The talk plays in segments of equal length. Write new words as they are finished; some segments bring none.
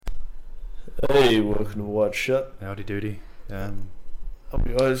Hey, welcome to White Shut. Howdy doody. I'm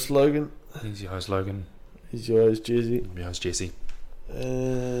your host Logan. He's your host Logan. He's your host Jesse. I'm your host Jesse.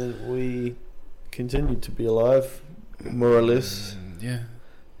 And we continue to be alive, more or less, Yeah.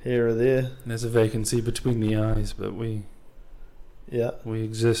 here or there. There's a vacancy between the eyes, but we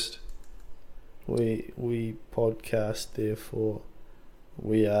exist. We podcast, therefore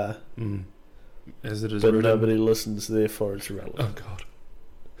we are. As it is But written. nobody listens, therefore it's irrelevant. Oh God.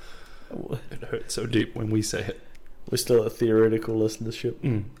 It hurts so deep when we say it. We're still at theoretical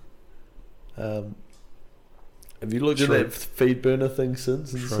listenership. Have you looked at that feed burner thing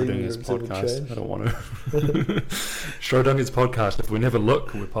since and seen Schrodinger's it's ever podcast. changed? I don't want to. Schrodinger's podcast. If we never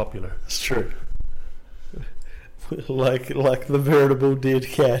look, we're popular. It's true. like the veritable dead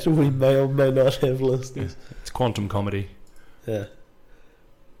cat, we may or may not have listeners. It's quantum comedy. Yeah.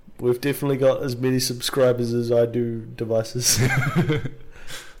 We've definitely got as many subscribers as I do devices.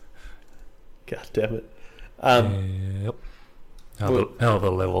 God damn it. Yep. How are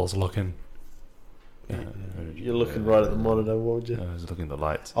the levels looking? You're looking right at the monitor, what would you? I was looking at the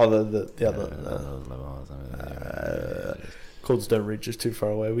lights. Oh, the other. Levels. Cords don't reach us too far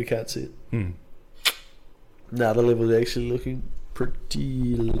away, we can't see it. Hmm. Nah, the level's actually looking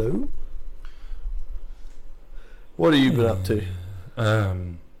pretty low. What have you been up to?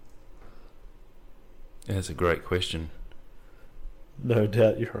 That's a great question. No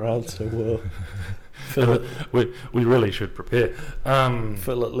doubt your answer will. We really should prepare.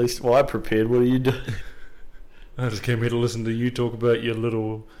 Phil, at least, well, I prepared. What are you doing? I just came here to listen to you talk about your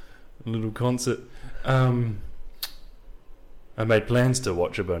little concert. I made plans to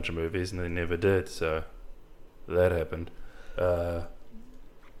watch a bunch of movies and they never did, so that happened.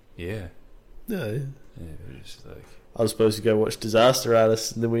 Yeah. No. Yeah, just like I was supposed to go watch Disaster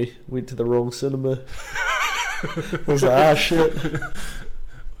Artist, and then we went to the wrong cinema. I was like, shit.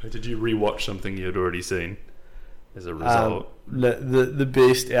 Did you rewatch something you'd already seen as a result? No, the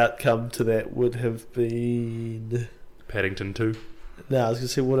best outcome to that would have been Paddington 2? No, I was going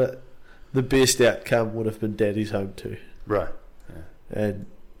to say the best outcome would have been Daddy's Home 2. Right. Yeah. And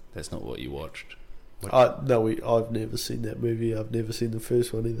that's not what you watched. I've never seen that movie. I've never seen the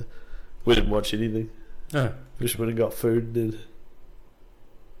first one either. We didn't watch anything. No. We just went and got food and then...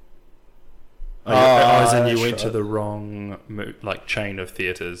 As in you went to the wrong chain of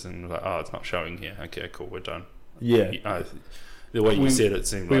theatres and like, it's not showing here. Okay, cool, we're done. Yeah. The way you said it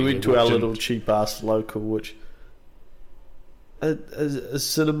seemed we like went to our little cheap ass local, which a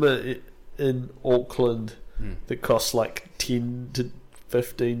cinema in Auckland that costs like $10 to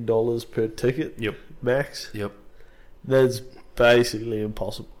 $15 per ticket. Yep. Max. Yep. That's basically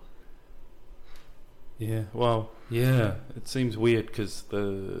impossible. Yeah. Well. Yeah. It seems weird because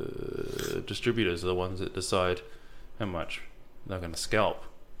the distributors are the ones that decide how much they're going to scalp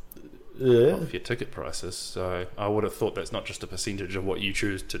off your ticket prices. So I would have thought that's not just a percentage of what you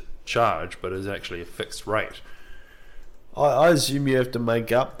choose to charge, but is actually a fixed rate. I assume you have to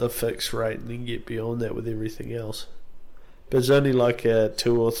make up the fixed rate and then get beyond that with everything else. But it's only like a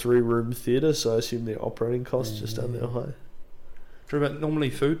 2 or 3 room theatre, so I assume their operating costs just aren't that high. True, but normally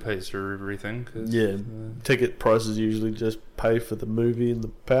food pays for everything. Yeah, ticket prices usually just pay for the movie and the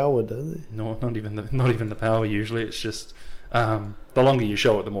power, don't they? No, not even the power. Usually, it's just the longer you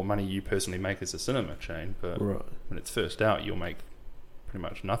show it, the more money you personally make as a cinema chain. But when it's first out, you'll make pretty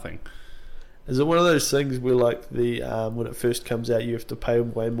much nothing. Is it one of those things where, like, when it first comes out, you have to pay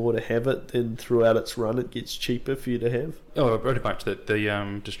way more to have it, then throughout its run, it gets cheaper for you to have? Oh, pretty much. That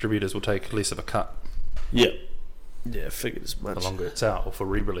the distributors will take less of a cut. Yeah. Yeah, I figured as much. The longer it's out, or for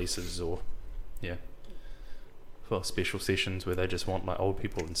re-releases, or for special sessions where they just want like old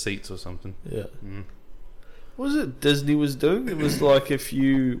people in seats or something. Yeah. What was it Disney was doing? It was like if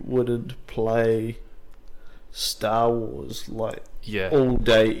you wouldn't play Star Wars all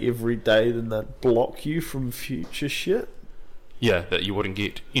day, every day, then they'd block you from future shit. Yeah, that you wouldn't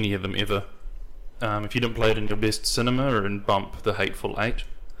get any of them ever. If you didn't play it in your best cinema and bump the Hateful Eight.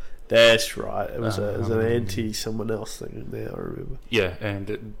 That's right. It was an anti-someone else thing there, I remember. Yeah,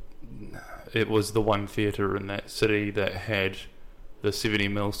 and it was the one theatre in that city that had the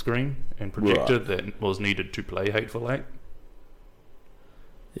 70mm screen and projector that was needed to play Hateful Eight.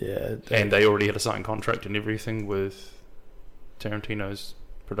 Yeah. And they already had a signed contract and everything with Tarantino's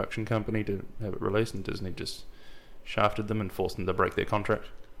production company to have it released, and Disney just shafted them and forced them to break their contract.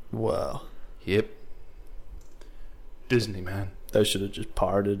 Wow. Yep. Disney, man. They should have just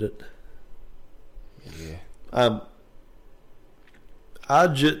pirated it. Yeah.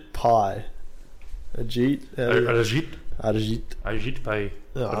 Ajit Pai. Ajit Pai.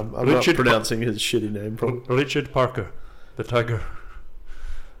 No, I'm not pronouncing his shitty name properly. Richard Parker, the tiger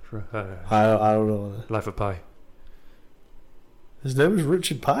I don't know. Life of Pi. His name is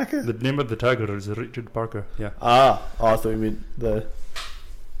Richard Parker? The name of the tiger is Richard Parker, yeah. I thought you meant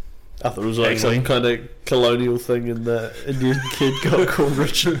I thought it was like some kind of colonial thing and the Indian kid got called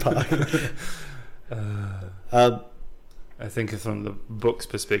Richard Parker. I think from the book's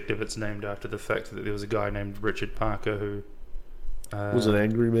perspective, it's named after the fact that there was a guy named Richard Parker who... was an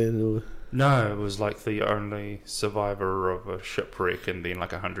angry man? Or? No, it was like the only survivor of a shipwreck, and then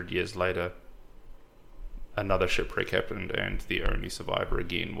like 100 years later, another shipwreck happened, and the only survivor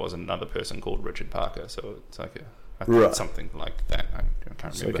again was another person called Richard Parker. So it's like I think it's something like that. I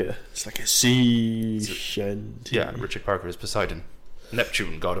can't remember. It's like a sea shanty. Yeah, Richard Parker is Poseidon,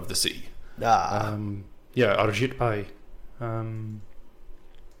 Neptune, god of the sea. Yeah, Arjit Pai.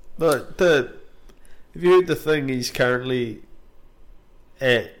 But have you heard the thing? He's currently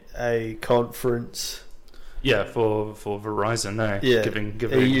at a conference. Yeah, for Verizon, Yeah, giving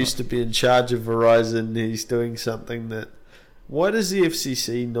he used to be in charge of Verizon. He's doing something that... Why does the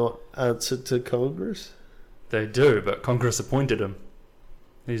FCC not answer to Congress? They do, but Congress appointed him.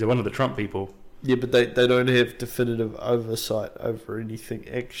 He's one of the Trump people. Yeah, but they don't have definitive oversight over anything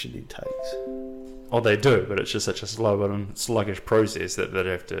action he takes. Oh, they do, but it's just such a slow and sluggish process that they'd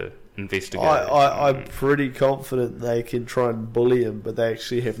have to investigate. I'm pretty confident they can try and bully him, but they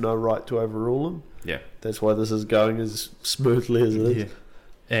actually have no right to overrule him. Yeah. That's why this is going as smoothly as it is. Yeah.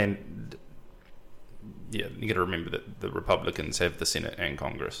 And, yeah, you got to remember that the Republicans have the Senate and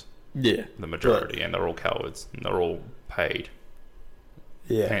Congress. Yeah. The majority, and they're all cowards, and they're all paid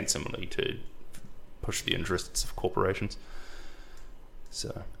handsomely to push the interests of corporations.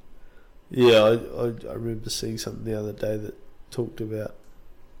 So... Yeah, I remember seeing something the other day that talked about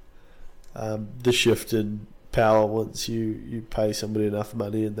the shift in power once you pay somebody enough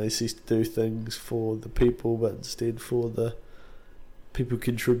money and they cease to do things for the people, but instead for the people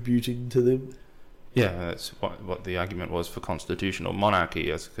contributing to them. Yeah, that's what the argument was for constitutional monarchy,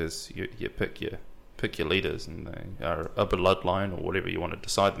 is because you pick your leaders, and they are a bloodline or whatever you want to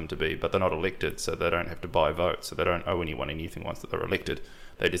decide them to be, but they're not elected, so they don't have to buy votes, so they don't owe anyone anything once that they're elected.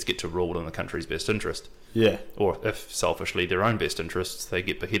 They just get to rule in the country's best interest. Yeah. Or if selfishly their own best interests, they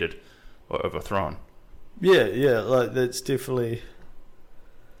get beheaded or overthrown. Yeah, like that's definitely...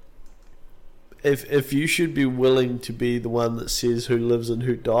 If you should be willing to be the one that says who lives and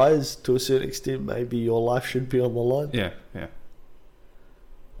who dies, to a certain extent, maybe your life should be on the line. Yeah.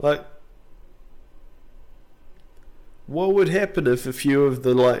 Like, what would happen if a few of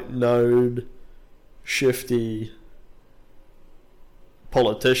the known shifty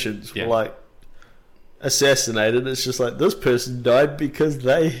politicians were assassinated? It's just like, this person died because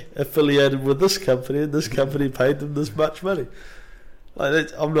they affiliated with this company and this company paid them this much money. Like,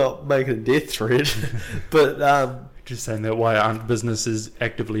 I'm not making a death threat, but just saying that why aren't businesses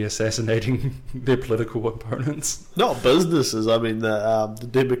actively assassinating their political opponents? Not businesses. I mean the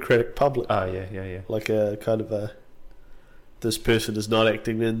democratic public. Yeah. Like a kind of a, this person is not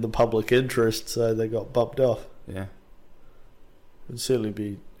acting in the public interest, so they got bumped off. Yeah. It'd certainly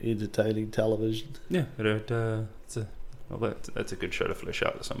be entertaining television. Yeah, that's a good show to flesh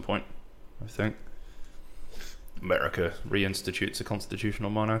out at some point, I think. America reinstitutes a constitutional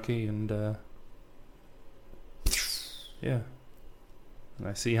monarchy, and and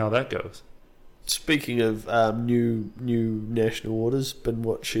I see how that goes. Speaking of new national orders, been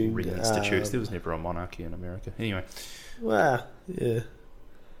watching... Reinstitutes. There was never a monarchy in America. Anyway. Well, yeah.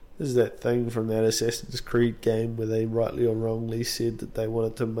 There's that thing from that Assassin's Creed game where they rightly or wrongly said that they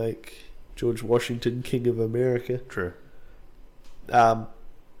wanted to make George Washington King of America. True.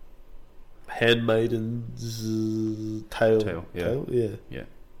 Handmaiden's Tale. Yeah.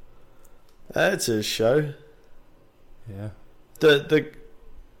 That's a show. Yeah. The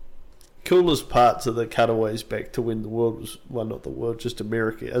coolest parts are the cutaways back to when the world was... Well, not the world, just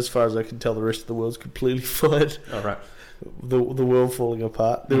America. As far as I can tell, the rest of the world's completely fine. All right. The world falling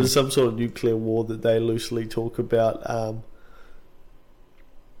apart. There was some sort of nuclear war that they loosely talk about.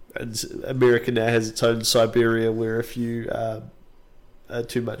 And America now has its own Siberia, where if you are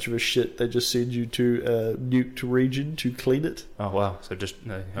too much of a shit, they just send you to a nuked region to clean it. Oh wow! So just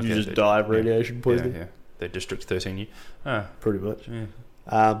you just die of radiation poisoning. Yeah. They District 13 you. Pretty much. Yeah.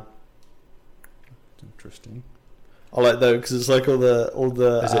 Interesting. I like though because it's like all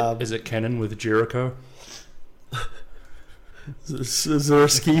the. Is it canon with Jericho? Is there a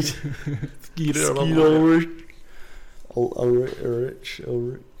Skeet? Skeet Ulrich.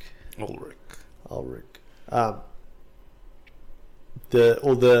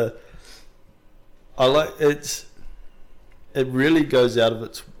 I like it really goes out of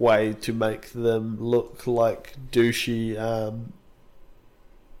its way to make them look like douchey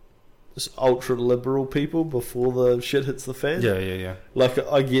ultra liberal people before the shit hits the fan. Yeah. Like,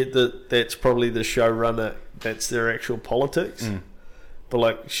 I get that that's probably the showrunner, that's their actual politics. But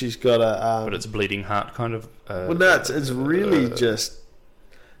like, she's got a but it's bleeding heart kind of. Well, no, it's really just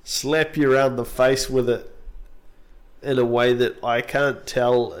slap you around the face with it in a way that I can't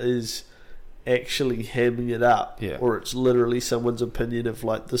tell is actually hamming it up, or it's literally someone's opinion of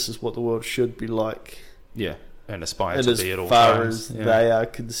like, this is what the world should be like. Yeah, and aspire to be at all times. As far as they are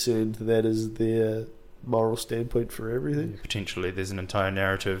concerned, that is their moral standpoint for everything. Potentially, there's an entire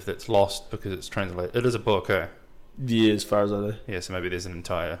narrative that's lost because it's translated. It is a book, eh? Yeah, as far as I know. Yeah, so maybe there's an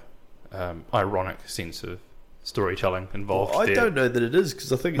entire ironic sense of storytelling involved. I don't know that it is,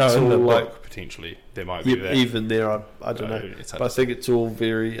 because I think it's all like book, potentially there might be that. Even there, I don't know. But I think it's all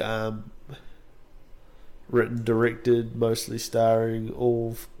very written, directed, mostly starring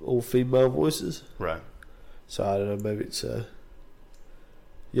all female voices. Right. So I don't know. Maybe it's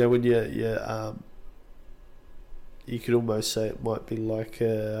when you could almost say it might be like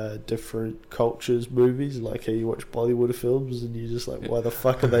different cultures movies, like how you watch Bollywood films and you're just like, why the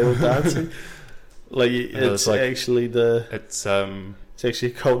fuck are they all dancing? Like, it's like, actually it's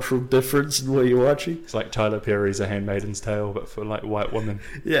actually a cultural difference in what you're watching. It's like Tyler Perry's A Handmaid's Tale, but for like white women.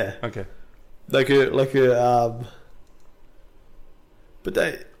 Yeah. Okay. But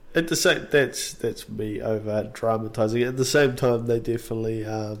they, at the same, that's me over dramatizing it. At the same time, they definitely.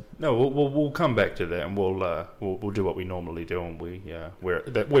 No, we'll come back to that, and we'll do what we normally do, and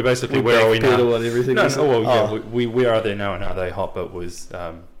we're basically where are we now? On everything. We are there now, and are they hot? But was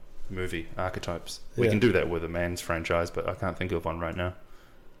movie archetypes. We can do that with a man's franchise, but I can't think of one right now.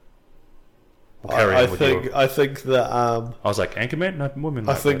 I think that I was like, Anchorman, not women.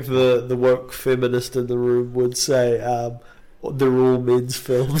 I think the woke feminist in the room would say they're all men's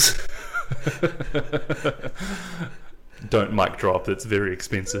films. Don't mic drop. That's very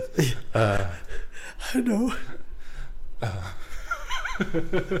expensive. I know.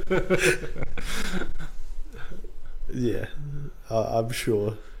 Yeah, I'm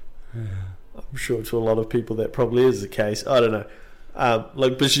sure. I'm sure to a lot of people that probably is the case. I don't know.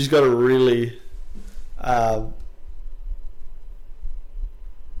 But she's got a really, there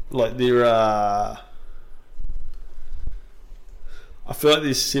are. I feel like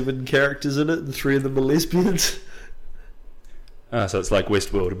there's 7 characters in it, and 3 of them are lesbians. So it's like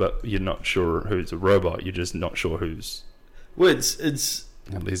Westworld, but you're not sure who's a robot. You're just not sure who's. Well, it's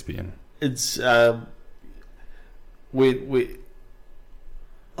a lesbian. It's I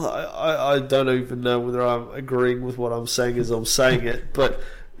don't even know whether I'm agreeing with what I'm saying as I'm saying it, but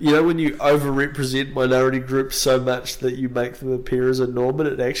you know, when you overrepresent minority groups so much that you make them appear as a norm, and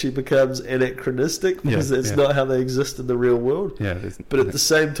it actually becomes anachronistic because that's not how they exist in the real world. Yeah, but at the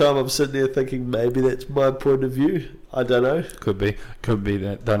same time, I'm sitting there thinking maybe that's my point of view. I don't know. Could be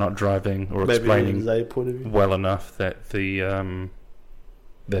that they're not driving or maybe explaining point of view. Well enough that when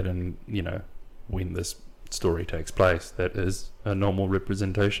this story takes place, that is a normal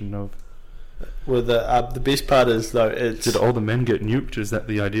representation of. Well, the best part is though, did all the men get nuked? Is that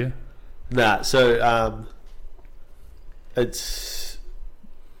the idea? Nah. So it's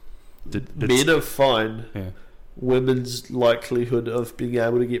men are fine. Yeah. Women's likelihood of being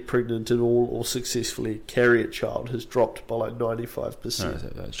able to get pregnant and or successfully carry a child has dropped by like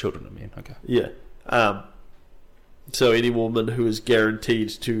 95%. No, children are men. Okay. Yeah. So any woman who is guaranteed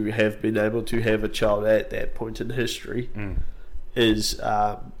to have been able to have a child at that point in history is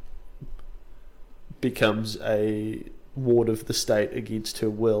becomes a ward of the state against her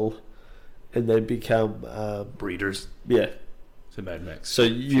will, and they become breeders. Yeah. So Mad Max. So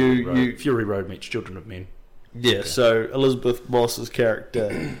Fury Road meets Children of Men. Yeah. Okay. So Elizabeth Moss's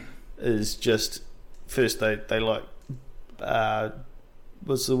character is just first they like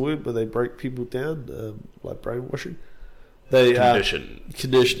what's the word where they break people down, like brainwashing. They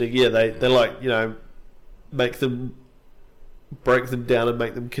conditioning. Yeah, they like, you know, break them down and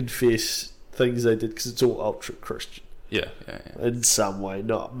make them confess things they did, because it's all ultra Christian. Yeah. In some way,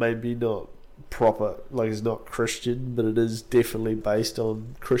 maybe not proper, like it's not Christian, but it is definitely based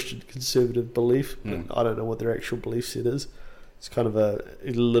on Christian conservative belief. But I don't know what their actual belief set is. It's kind of a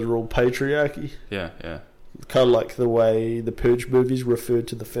literal patriarchy. Yeah. Kind of like the way the Purge movies refer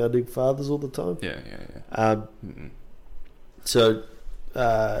to the founding fathers all the time. Yeah. So,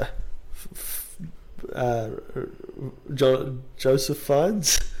 Joseph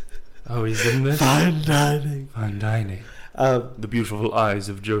Fiennes. Oh, he's in this? Fine dining. The beautiful eyes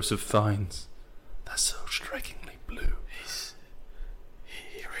of Joseph Fiennes. They're so strikingly blue.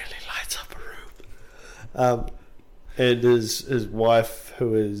 He really lights up a room. And his wife,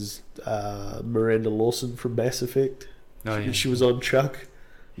 who is Miranda Lawson from Mass Effect. Oh, yeah. She was on Chuck.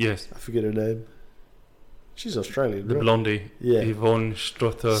 Yes. I forget her name. She's Australian, the right? blondie. Yeah. Yvonne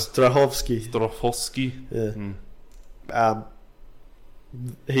Strahovski. Yeah.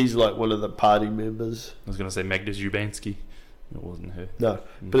 He's like one of the party members. I was going to say Magda Zubanski. It wasn't her. No,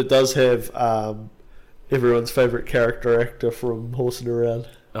 but it does have everyone's favourite character actor from Horsing Around.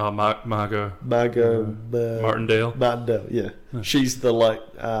 Oh, Margot Martindale. Martindale, yeah. She's the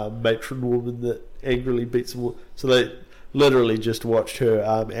matron woman that angrily beats them. So they literally just watched her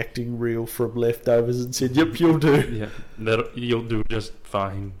acting reel from Leftovers and said, "Yep, you'll do." Yeah, you'll do just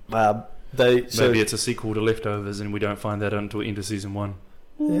fine. Maybe it's a sequel to Leftovers, and we don't find that until into season 1.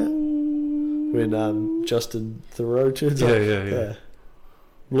 Yeah, when Justin Theroux turns up. Yeah,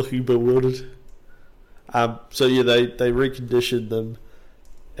 looking bewildered. So yeah, they reconditioned them,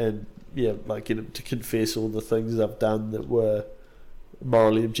 and get them to confess all the things they've done that were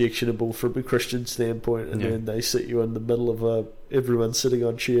morally objectionable from a Christian standpoint, and then they sit you in the middle of everyone sitting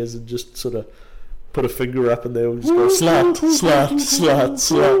on chairs and just sort of put a finger up, and they all just go slut, slut, slut,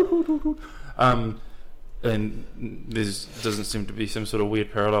 slut. And there doesn't seem to be some sort of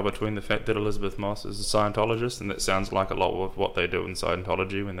weird parallel between the fact that Elizabeth Moss is a Scientologist, and that sounds like a lot of what they do in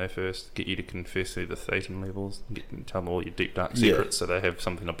Scientology when they first get you to confess either Satan levels, tell them all your deep dark secrets, so they have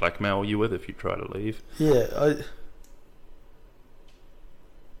something to blackmail you with if you try to leave. Yeah,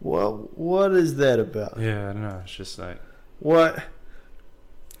 Well, what is that about? Yeah, I don't know. It's just like... What?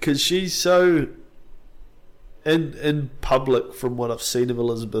 Because she's so... In public, from what I've seen of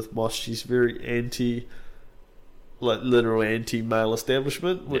Elizabeth Moss, she's very literal anti-male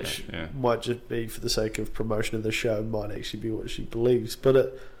establishment, which might just be for the sake of promotion of the show, might actually be what she believes.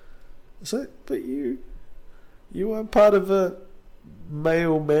 But you are part of a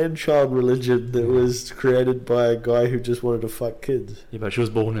male man-child religion that was created by a guy who just wanted to fuck kids. Yeah, but she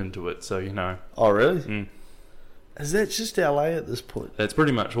was born into it, so you know. Oh, really? Is that just LA at this point? That's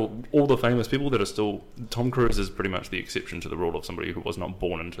pretty much all the famous people that are still... Tom Cruise is pretty much the exception to the rule of somebody who was not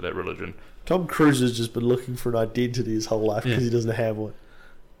born into that religion. Tom Cruise has just been looking for an identity his whole life because he doesn't have one.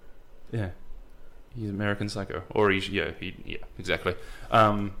 Yeah. He's American Psycho. Or exactly.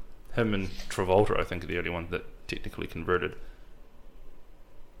 Him and Travolta, I think, are the only ones that technically converted.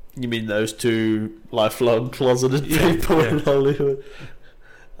 You mean those two lifelong closeted people in Hollywood?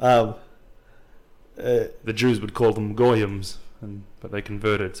 The Jews would call them Goyams, but they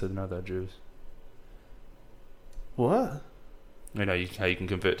converted, so no, they're Jews. What? You know how you can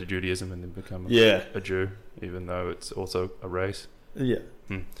convert to Judaism and then become a Jew, even though it's also a race. Yeah.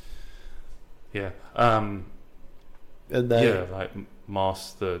 Yeah. And like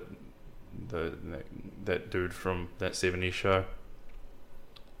Moss, that dude from that 70s show.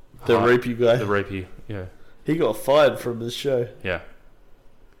 The rapey guy. The rapey, yeah. He got fired from his show. Yeah.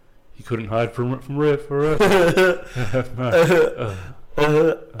 He couldn't hide from Riff forever.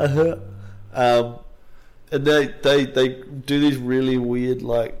 And they do these really weird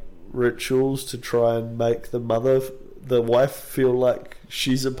rituals to try and make the wife feel like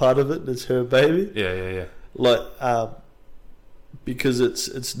she's a part of it and it's her baby. Yeah. Because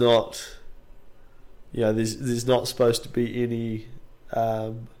it's not, there's not supposed to be any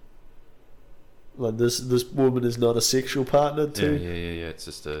this woman is not a sexual partner to. Yeah. It's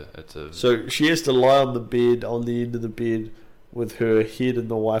just a. So she has to lie on the end of the bed, with her head in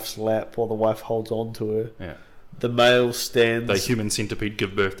the wife's lap while the wife holds on to her. Yeah. The male stands. The human centipede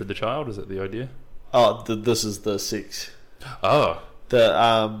give birth to the child. Is that the idea? Oh, this is the sex. Oh.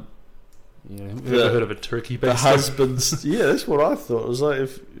 The Have you ever heard of a turkey? The husband's. Yeah, that's what I thought. It was like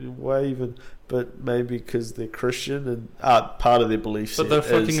but maybe because they're Christian and part of their belief set. But they're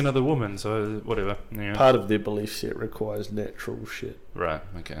fucking another woman, so whatever. Yeah. Part of their belief set requires natural shit. Right.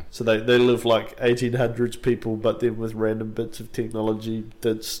 Okay. So they live like 1800s people, but then with random bits of technology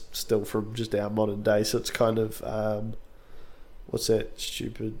that's still from just our modern day. So it's kind of what's that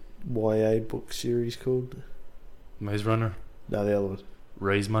stupid YA book series called? Maze Runner. No, the other one.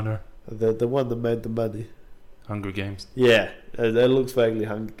 Raise Runner. The one that made the money. Hunger Games. Yeah, it looks vaguely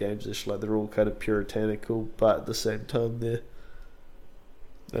Hunger Games-ish, like they're all kind of puritanical, but at the same time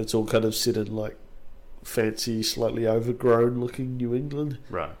it's all kind of set in like fancy, slightly overgrown looking New England.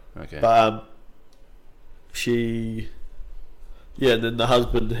 Right, okay. But and then the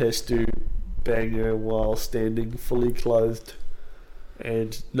husband has to bang her while standing fully clothed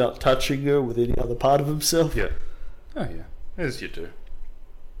and not touching her with any other part of himself. Yeah. Oh yeah, as you do.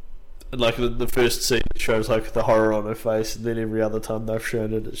 And like in the first scene, it shows like the horror on her face, and then every other time they've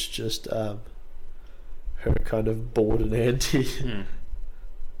shown it, it's just her kind of bored and anti.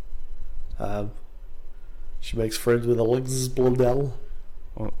 She makes friends with Alexis Bledel.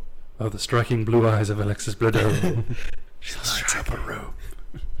 Oh, the striking blue eyes of Alexis Bledel. She lights up a room.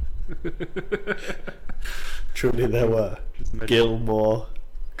 Truly, they were Gilmore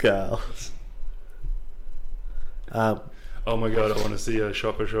Girls. Oh my god, I want to see a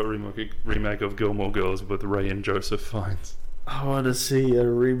shot-for-shot remake of Gilmore Girls with Ray and Joseph Fiennes. I want to see a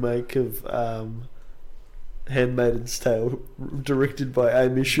remake of Handmaid's Tale, directed by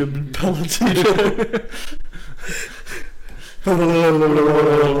Amy Sherman Palladino.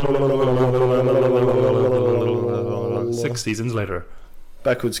 6 seasons later.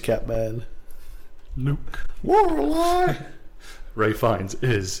 Backwards Catman. Luke. Lorelai. Ray Fiennes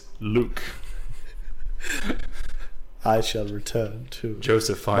is Luke. I shall return to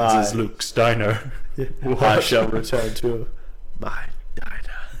Joseph Fiennes is Luke Steiner. Yeah. I shall return to my diner.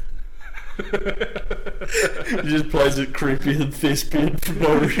 He just plays it creepy and thespian for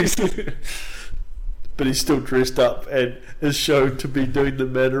no reason. But he's still dressed up and is shown to be doing the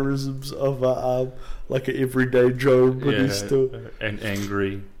mannerisms of like an everyday Joe, but he's still an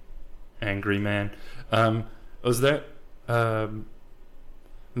angry man. Was that the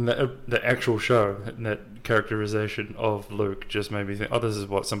actual show, that characterization of Luke just made me think, this is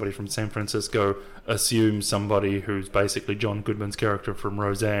what somebody from San Francisco assumes somebody who's basically John Goodman's character from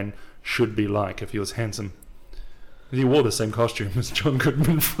Roseanne should be like if he was handsome. He wore the same costume as John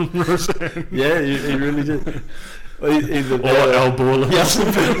Goodman from Roseanne. Yeah, he really did. Either that or Al Borland. Yeah,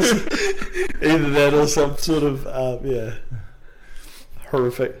 either that or some sort of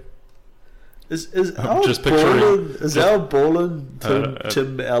horrific. Is Al Borland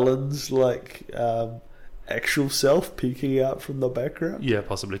Tim Allen's like actual self peeking out from the background? Yeah,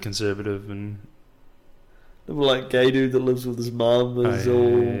 possibly conservative and like gay dude that lives with his mum is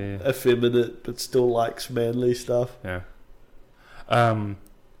all effeminate but still likes manly stuff. Yeah. I'm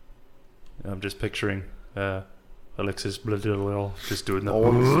just picturing Alexis Bledel just doing the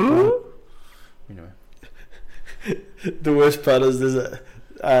anyway. The worst part is there's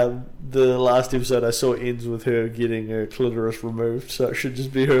the last episode I saw ends with her getting her clitoris removed, so it should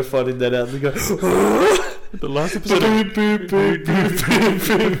just be her finding that out and go. The last episode.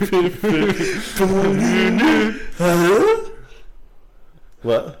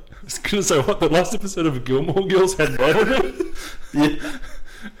 What? I was gonna say what the last episode of Gilmore Girls had that in it. Yeah.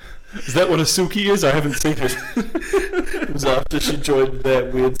 Is that what a Suki is? I haven't seen it. It was after she joined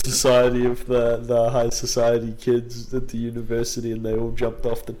that weird society of the high society kids at the university, and they all jumped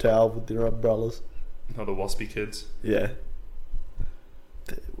off the tower with their umbrellas. Oh, the waspy kids. Yeah.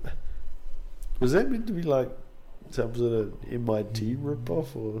 Was that meant to be like some sort of MIT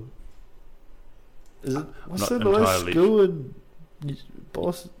ripoff, or is it? What's the nice school in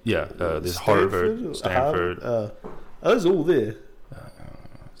Boston? Yeah, there's Harvard, Stanford. Oh, it's all there.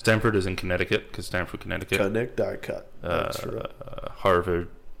 Stanford is in Connecticut, because Stanford, Connecticut. Connecticut. That's right. Harvard.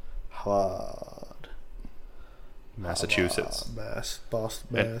 Massachusetts. Massachusetts. Boston,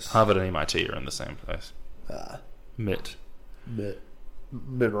 Mass. Harvard and MIT are in the same place. Mitt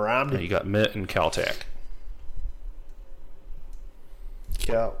Romney. You got Mitt and Caltech.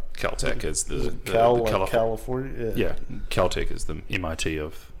 Caltech is the California. Yeah, Caltech is the MIT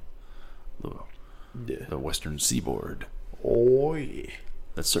of the Western Seaboard. Oh yeah.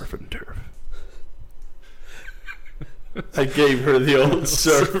 That's surf and turf. I gave her the old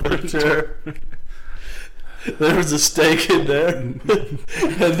surf and turf. There was a steak in there, and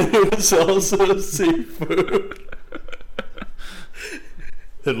there was also seafood.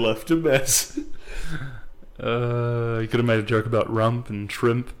 It left a mess. You could have made a joke about rump and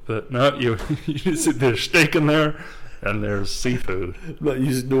shrimp, but no, you just said there's steak in there and there's seafood. I'm not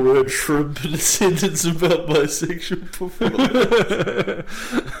using the word shrimp in a sentence about my sexual performance.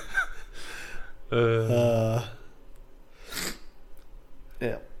 Yeah.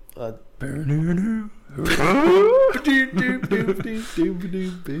 You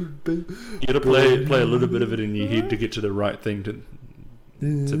gotta play a little bit of it in your head to get to the right thing to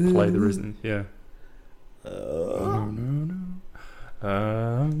play the rhythm. Yeah.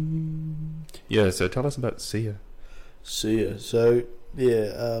 Yeah, so tell us about Sia. So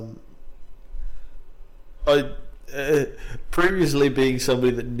yeah, I previously being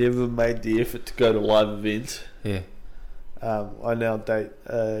somebody that never made the effort to go to live events. Yeah. I now date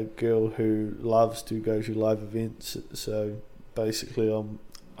a girl who loves to go to live events. So basically,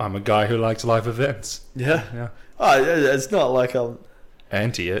 I'm a guy who likes live events. Yeah. Oh, it's not like I'm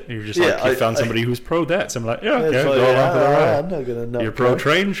anti it. You're just you found somebody who's pro that. So I'm like, go along for the ride. I'm not gonna not. You're pro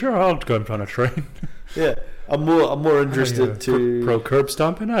train, sure. I'll go and on a train. Yeah, I'm more interested to pro curb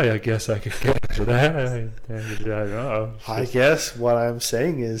stomping. I guess I could get into that. I guess what I'm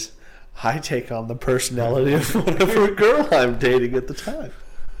saying is, I take on the personality of whatever girl I'm dating at the time.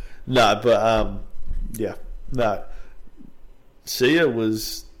 Sia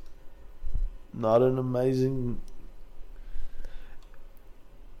was not an amazing.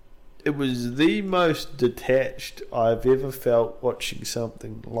 It was the most detached I've ever felt watching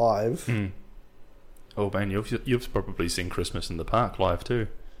something live. Mm. Oh man, you've probably seen Christmas in the Park live too.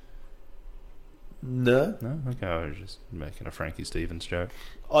 No. Okay, I was just making a Frankie Stevens joke.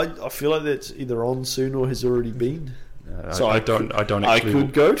 I feel like that's either on soon or has already been. So I don't. I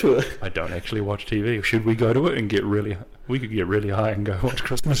could go to it. I don't actually watch TV. Should we go to it and get really? We could get really high and go watch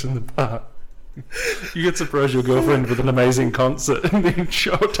Christmas in the Park. You could surprise your girlfriend with an amazing concert, and then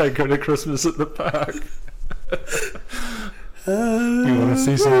I'll take her to Christmas at the Park. You want to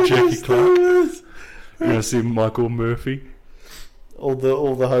see some Jackie Clark? You want to see Michael Murphy? All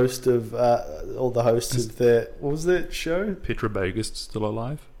the host of that. What was that show? Petra Bagust still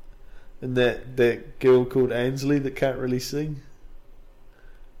alive? And that girl called Ainsley that can't really sing.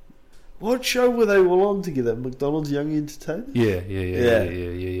 What show were they all on together? McDonald's Young Entertainers?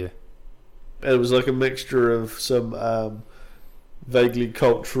 Yeah. It was like a mixture of some vaguely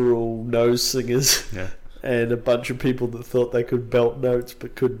cultural nose singers and a bunch of people that thought they could belt notes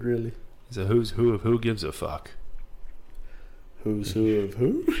but couldn't really. So who's who of who gives a fuck? Who's who of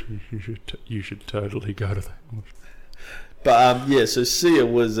who? You should totally go to that. But so Sia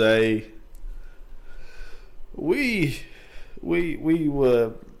was a. We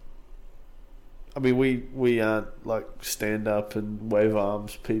were. I mean, we aren't like stand up and wave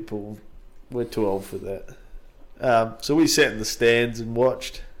arms people. We're too old for that. So we sat in the stands and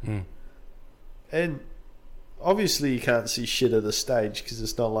watched. Mm. And obviously you can't see shit at the stage because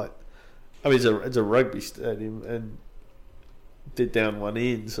it's not like. I mean, it's a rugby stadium and they're down one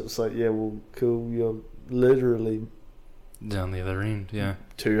end, so it's like, yeah, well, cool. You're literally down the other end,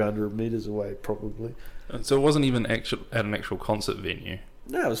 200 meters away, probably. So it wasn't even at an actual concert venue.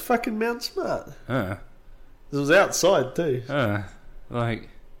 No, it was fucking Mount Smart. It was outside too. Yeah. Like,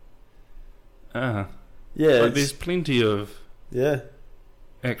 there's plenty of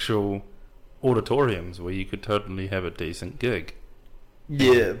actual auditoriums where you could totally have a decent gig.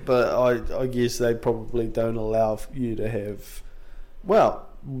 Yeah, but I guess they probably don't allow you to have. Well,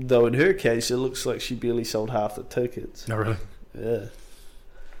 though in her case, it looks like she barely sold half the tickets. Oh, really? Yeah.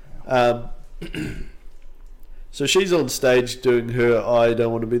 So she's on stage doing her I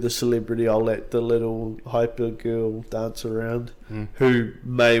don't want to be the celebrity, I'll let the little hyper girl dance around, who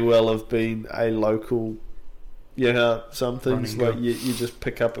may well have been a local. Some things like you just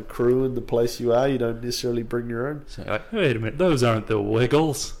pick up a crew in the place you are, you don't necessarily bring your own. So, wait a minute, those aren't the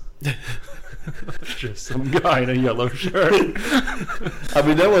Wiggles. Just some guy in a yellow shirt. I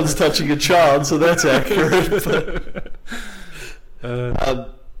mean, no one's touching a child, so that's accurate.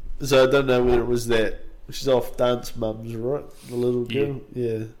 So I don't know whether it was that. She's off Dance Mums, right? The little girl?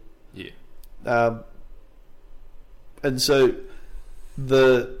 Yeah. And so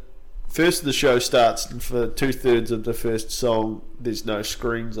the first of the show starts, and for 2/3 of the first song, there's no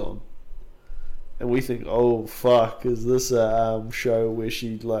screens on. And we think, oh, fuck, is this a show where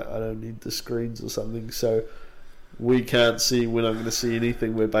she, like, I don't need the screens or something, so we can't see, we're not going to see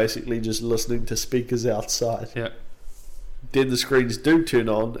anything, we're basically just listening to speakers outside. Yeah. Then the screens do turn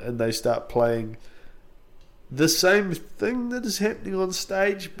on, and they start playing the same thing that is happening on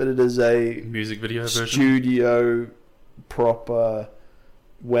stage, but it is a music video version, studio, proper,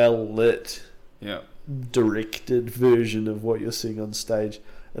 well lit, directed version of what you're seeing on stage,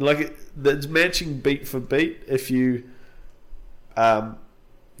 and like it's matching beat for beat. If you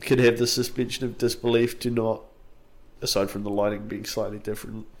could have the suspension of disbelief to not, aside from the lighting being slightly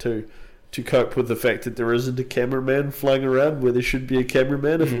different, to cope with the fact that there isn't a cameraman flying around where there should be a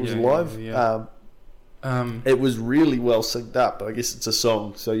cameraman if it was live. It was really well synced up, but I guess it's a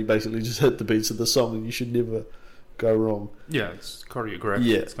song, so you basically just hit the beats of the song and you should never go wrong. Yeah, it's choreographed.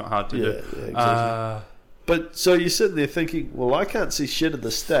 Yeah. It's not hard to do. Yeah, exactly. But so you're sitting there thinking, well, I can't see shit at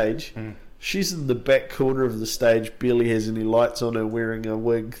the stage. She's in the back corner of the stage, barely has any lights on her, wearing a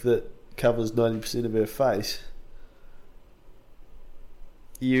wig that covers 90% of her face.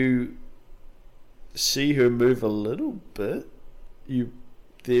 You see her move a little bit. You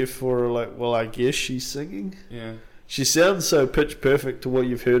therefore are like, well, I guess she's singing. Yeah. She sounds so pitch perfect to what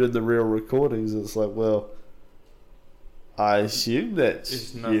you've heard in the real recordings. It's like, well, I assume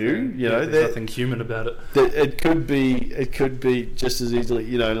that's you. You know, there's nothing human about it. It could be just as easily.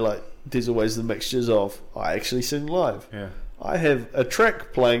 You know, like there's always the mixtures of I actually sing live. Yeah. I have a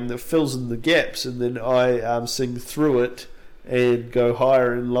track playing that fills in the gaps, and then I sing through it and go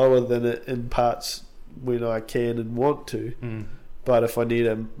higher and lower than it in parts when I can and want to. But if I need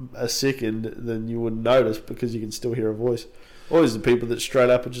a second, then you wouldn't notice because you can still hear a voice. Or there's the people that straight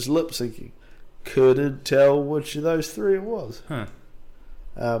up are just lip syncing. Couldn't tell which of those three it was.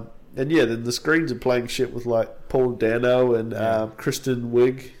 then the screens are playing shit with like Paul Dano and Kristen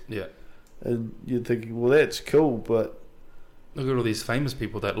Wiig. Yeah. And you're thinking, well, that's cool, but look at all these famous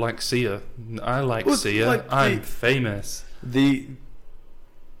people that like Sia. I like Sia. Like I'm famous. The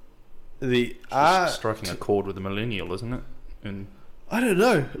art striking a chord with the millennial, isn't it? And I don't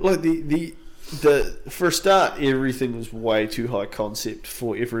know. Like the for a start, everything was way too high concept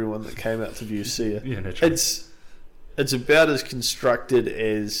for everyone that came out to view Sia. Yeah, naturally. It's about as constructed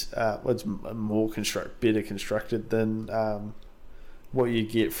as it's better constructed than what you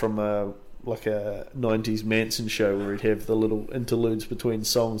get from a 90s Manson show where he'd have the little interludes between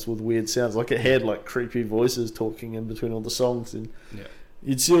songs with weird sounds. Like it had like creepy voices talking in between all the songs, and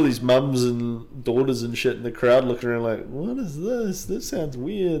you'd see all these mums and daughters and shit in the crowd looking around like, what is this? This sounds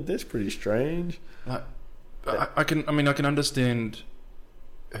weird. That's pretty strange. I can understand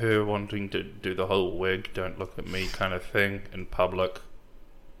her wanting to do the whole wig, don't look at me kind of thing in public,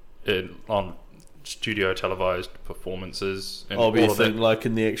 on studio televised performances, and all of that. Like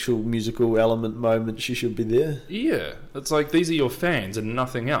in the actual musical element moment, she should be there. Yeah, it's like these are your fans and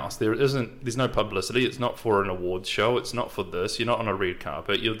nothing else. There's no publicity. It's not for an awards show. It's not for this. You're not on a red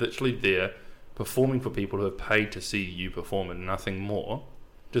carpet. You're literally there performing for people who have paid to see you perform and nothing more.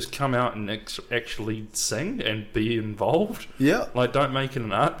 Just come out and actually sing and be involved. Yeah. Like, don't make it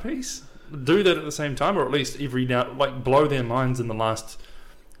an art piece. Do that at the same time, or at least every now, like, blow their minds in the last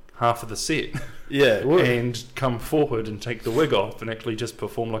half of the set. Yeah. And come forward and take the wig off and actually just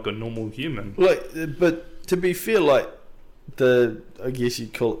perform like a normal human. Like, but to be fair, like, I guess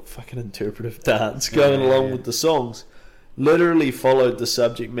you'd call it fucking interpretive dance going along with the songs, literally followed the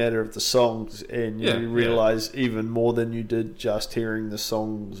subject matter of the songs, and you realise even more than you did just hearing the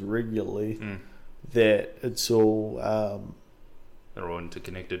songs regularly that it's all they're all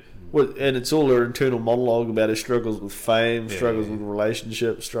interconnected. Well, and it's all her internal monologue about her struggles with fame, struggles with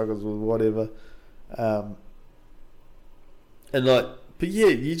relationships, struggles with whatever, and like, but yeah,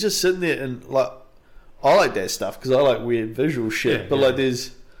 you're just sitting there and like, I like that stuff because I like weird visual shit, but like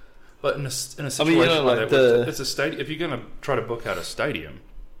there's. But in a situation like that, it's a stadium. If you're going to try to book out a stadium,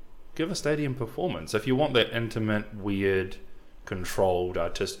 give a stadium performance. If you want that intimate, weird, controlled,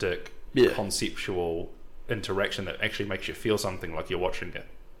 artistic, conceptual interaction that actually makes you feel something, like you're watching a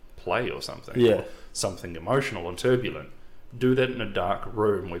play or something, or something emotional and turbulent, do that in a dark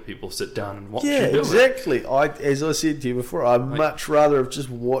room where people sit down and watch you do exactly. As I said to you before, I'd much rather have just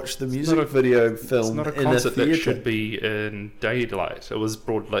watched the music video film. It's not a concert that should be in daylight. It was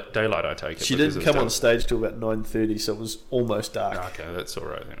broad daylight, I take it. She didn't come on stage till about 9:30, so it was almost dark. Okay, that's all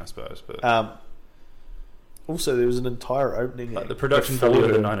right then, I suppose. But also, there was an entire opening. Like the production value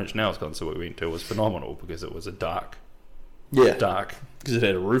of the Nine Inch Nails concert we went to was phenomenal because it was a dark, because it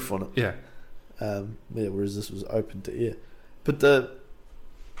had a roof on it. Yeah, whereas this was open to air. But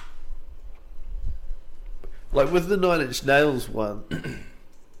with the Nine Inch Nails one,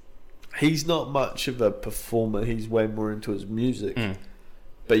 he's not much of a performer. He's way more into his music.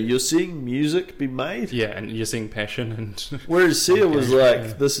 But you're seeing music be made. Yeah, and you're seeing passion. And whereas Sia was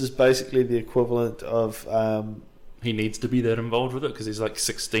like, this is basically the equivalent of... he needs to be that involved with it because there's like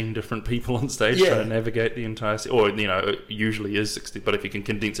 16 different people on stage trying to navigate the entire... Or, it usually is 60, but if you can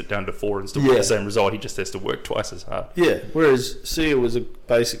condense it down to 4 and still get the same result, he just has to work twice as hard. Yeah, whereas Sia was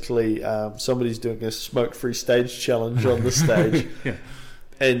basically somebody's doing a smoke-free stage challenge on the stage.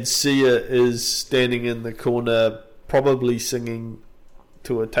 And Sia is standing in the corner probably singing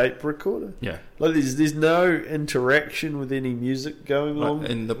to a tape recorder. Yeah. Like there's no interaction with any music going on.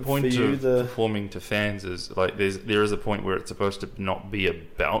 And the point of performing to fans is like there is a point where it's supposed to not be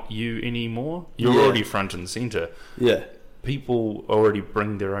about you anymore. You're already front and center. Yeah. People already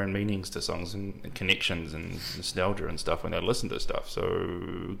bring their own meanings to songs and connections and nostalgia and stuff when they listen to stuff.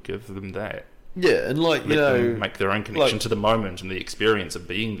 So give them that. Yeah, and like let them make their own connection to the moment and the experience of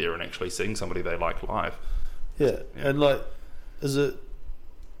being there and actually seeing somebody they like live. Yeah. And like, is it?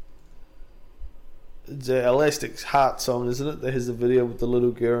 It's an Elastic Heart song, isn't it? That has the video with the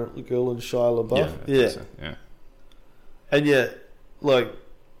little girl and Shia LaBeouf. Yeah. And yet, like,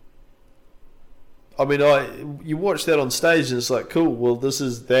 I mean, you watch that on stage and it's like, cool. Well, this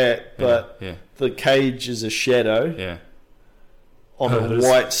is that, but the cage is a shadow. Yeah. On a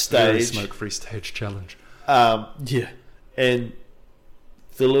white stage. Smoke-free stage challenge. And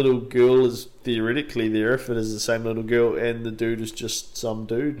the little girl is theoretically there if it is the same little girl, and the dude is just some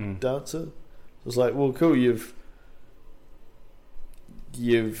dude dancer. It's like, well, cool, you've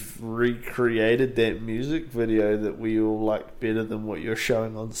recreated that music video that we all like better than what you're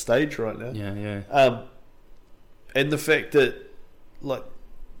showing on stage right now. Yeah. And the fact that like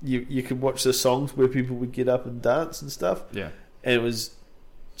you could watch the songs where people would get up and dance and stuff. Yeah. And it was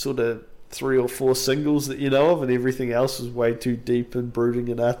sort of 3 or 4 singles that you know of, and everything else is way too deep and brooding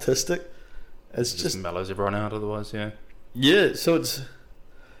and artistic. It's just mellows everyone out otherwise, yeah. Yeah, so it's...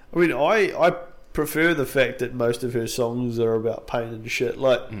 I mean, I prefer the fact that most of her songs are about pain and shit.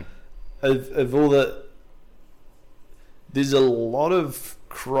 Like, of all that... There's a lot of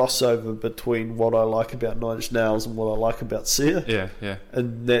crossover between what I like about Nine Inch Nails and what I like about Sia. Yeah, yeah.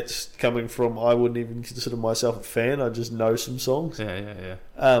 And that's coming from... I wouldn't even consider myself a fan. I just know some songs. Yeah.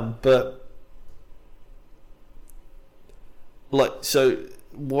 But... Like, so...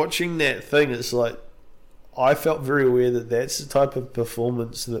 Watching that thing, it's like I felt very aware that that's the type of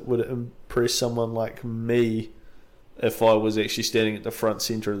performance that would impress someone like me if I was actually standing at the front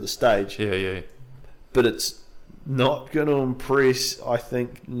centre of the stage. Yeah. But it's not going to impress, I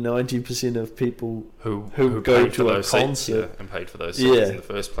think, 90% of people who go to a concert and paid for those seats in the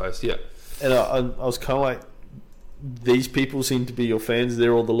first place. Yeah, and I was kind of like, these people seem to be your fans.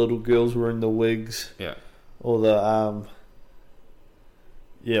 They're all the little girls wearing the wigs. Yeah, or the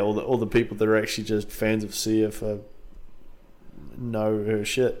all the people that are actually just fans of Sia for know her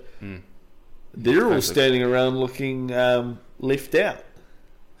shit. They're all standing around looking left out.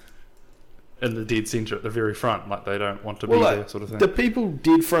 In the dead centre at the very front, like they don't want to be there, sort of thing. The people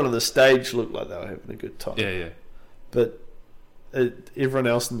dead front of the stage look like they were having a good time. Yeah. But everyone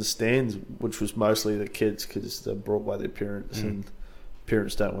else in the stands, which was mostly the kids, because they're brought by their parents, and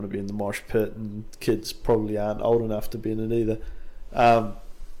parents don't want to be in the mosh pit, and kids probably aren't old enough to be in it either.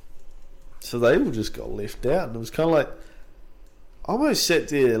 So they all just got left out, and it was kind of like, I almost sat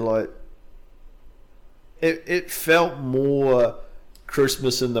there like, it felt more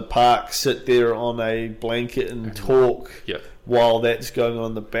Christmas in the park, sit there on a blanket and talk while that's going on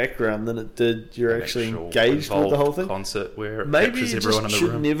in the background than it did you're actually engaged with the whole thing. Concert where maybe it you everyone just in the should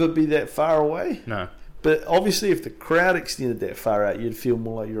room. Never be that far away. No. But obviously if the crowd extended that far out, you'd feel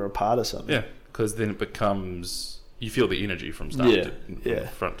more like you're a part of something. Yeah, because then it becomes... You feel the energy from start to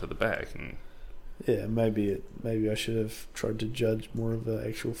front to the back. And yeah, maybe I should have tried to judge more of the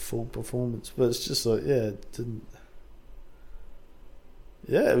actual full performance. But it's just like, it didn't...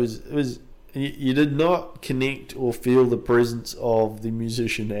 Yeah, it was. You did not connect or feel the presence of the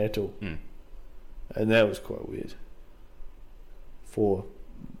musician at all, and that was quite weird. For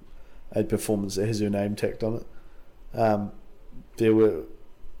a performance that has her name tacked on it, there were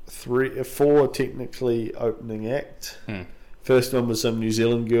 4 technically opening acts. First one was some New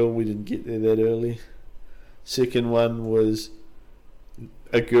Zealand girl. We didn't get there that early. Second one was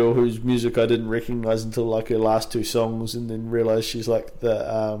a girl whose music I didn't recognise until like her last 2 songs, and then realised she's like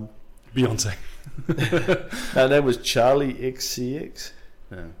the Beyonce. Her name was Charlie XCX.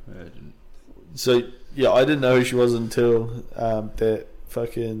 Yeah. So I didn't know who she was until that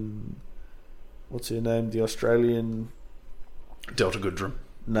fucking, what's her name? The Australian Delta Goodrum.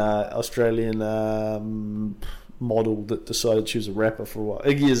 Australian model that decided she was a rapper for a while.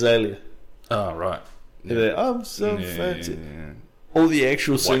 Iggy Azalea. Oh right. Yeah. I'm so fancy. Yeah. All the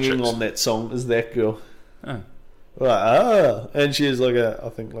actual singing on that song is that girl. Oh. Like, and she has I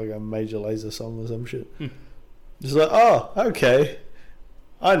think a Major Lazer song or some shit. Just like, okay,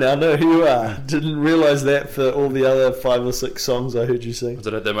 I now know who you are. Didn't realise that for all the other 5 or 6 songs I heard you sing. Was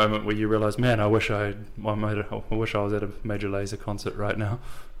it at that moment where you realised, man, I wish I was at a Major Lazer concert right now?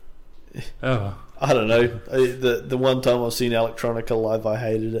 Oh, I don't know. The one time I've seen Electronica live, I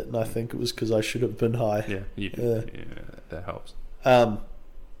hated it, and I think it was because I should have been high. Yeah, that helps. And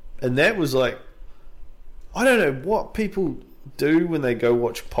that was like, I don't know what people do when they go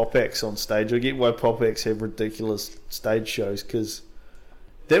watch pop acts on stage. I get why pop acts have ridiculous stage shows, because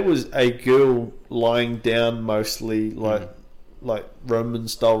that was a girl lying down mostly like Roman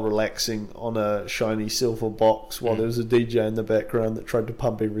style, relaxing on a shiny silver box while there was a DJ in the background that tried to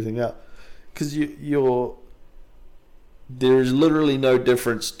pump everything up. Because there is literally no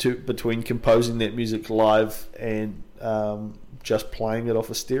difference between composing that music live and just playing it off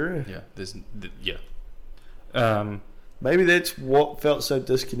a stereo. Maybe that's what felt so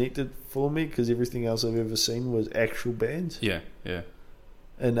disconnected for me, because everything else I've ever seen was actual bands. Yeah.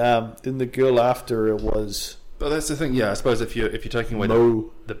 And then the girl after her was... But that's the thing, I suppose if you're taking away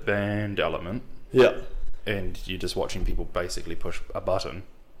the band element, and you're just watching people basically push a button,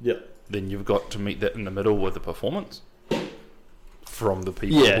 then you've got to meet that in the middle with the performance from the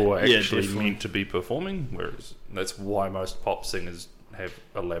people who are actually meant to be performing. Whereas that's why most pop singers have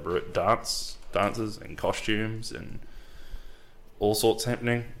elaborate dances and costumes and all sorts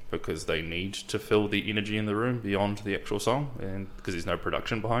happening, because they need to fill the energy in the room beyond the actual song, and because there's no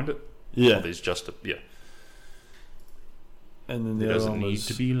production behind it. Or there's just and then it doesn't need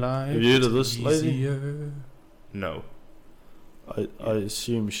to be live. Have you heard of this lady? No. I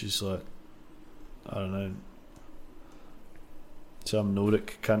assume she's like, I don't know, some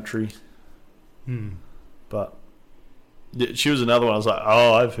Nordic country. But yeah, she was another one. I was like,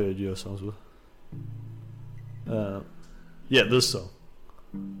 oh, I've heard your songs with. Yeah, this song.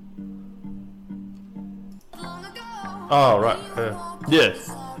 Oh, right. Yeah.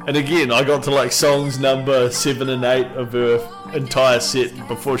 And again, I got to like songs number 7 and 8 of her entire set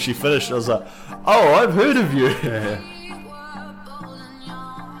before she finished. I was like, oh, I've heard of you. Yeah.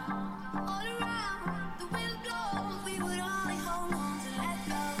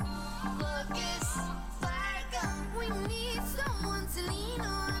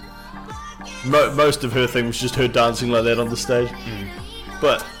 Most of her thing was just her dancing like that on the stage.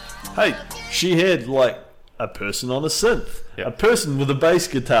 But hey, she had like a person on a synth, a person with a bass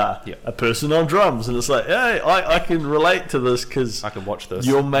guitar, a person on drums, and it's like, hey, I can relate to this because I can watch this.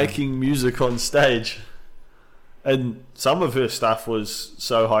 You're making music on stage. And some of her stuff was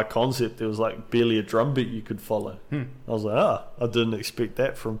so high concept there was like barely a drum beat you could follow. I was like, I didn't expect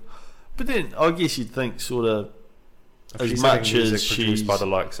that from. But then I guess you'd think sort of, as much as she's produced by the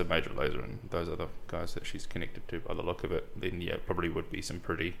likes of Major Lazer and those other guys that she's connected to by the look of it, then probably would be some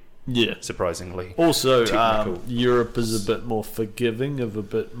pretty surprisingly also Europe is a bit more forgiving of a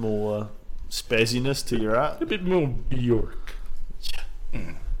bit more spazziness to your art, a bit more Bjork.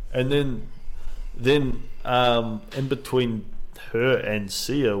 And then in between her and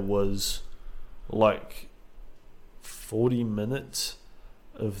Sia was like 40 minutes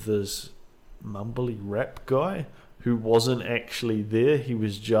of this mumbly rap guy who wasn't actually there. He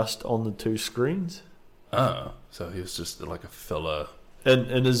was just on the two screens. Oh, so he was just like a filler. And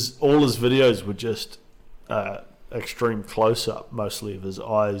all his videos were just extreme close-up, mostly of his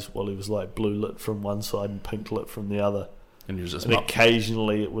eyes, while he was like blue lit from one side and pink lit from the other. And he was just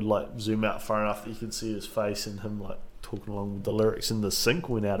occasionally it would like zoom out far enough that you could see his face and him like talking along with the lyrics, and the sync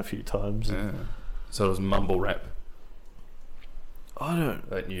went out a few times. Yeah. So it was mumble rap. I don't.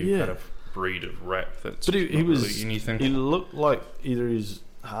 That new kind of breed of rap. That's but he was really anything. He looked like either he's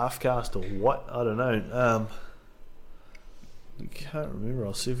half caste or what. I don't know. I can't remember.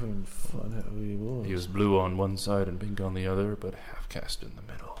 I'll see if I can find out who he was. He was blue on one side and pink on the other, but half caste in the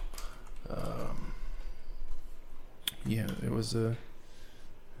middle. Yeah, it was a.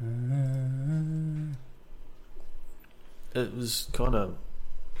 It was kind of.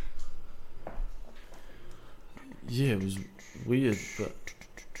 Yeah, it was weird, but.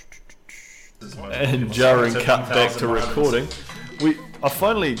 And jarring cut back to recording. I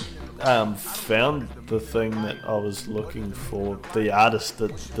finally found the thing that I was looking for. The artist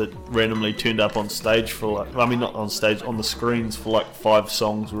that randomly turned up on stage for like, I mean not on stage, on the screens for like 5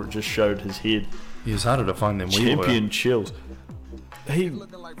 songs where it just showed his head. It was harder to find than we were. Champion Chills. He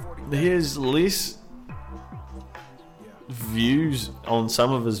has less views on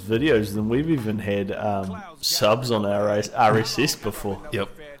some of his videos than we've even had subs on our RSS before. Yep.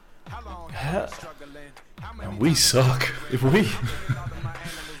 And we suck.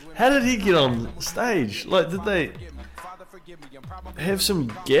 How did he get on stage? Like, did they have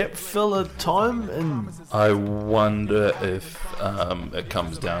some gap filler time? And I wonder if it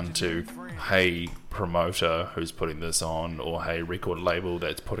comes down to, hey, promoter who's putting this on, or hey, record label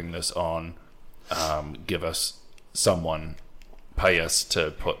that's putting this on, give us someone, pay us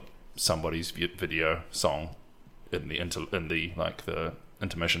to put somebody's video song in the the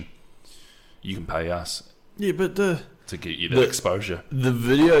intermission. You can pay us. Yeah, but to get you the exposure. The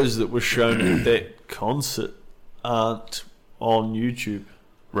videos that were shown at that concert aren't on YouTube.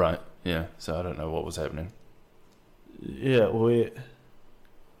 Right. Yeah. So I don't know what was happening. Yeah. Where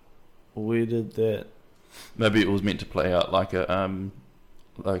did that? Maybe it was meant to play out like a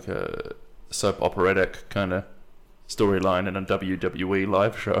soap operatic kind of storyline in a WWE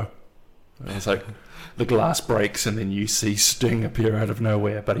live show. It's like the glass breaks and then you see Sting appear out of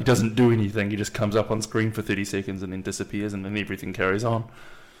nowhere, but he doesn't do anything. He just comes up on screen for 30 seconds and then disappears, and then everything carries on.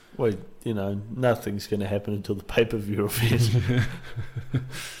 Well, nothing's going to happen until the pay-per-view event.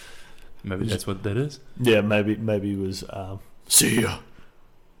 Maybe that's what that is. Yeah, maybe it was see ya,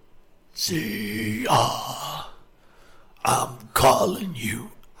 I'm calling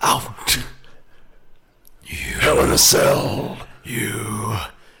you out. You Hell in a Cell. You,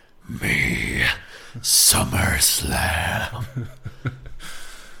 me, SummerSlam.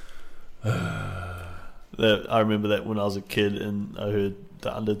 I remember that when I was a kid and I heard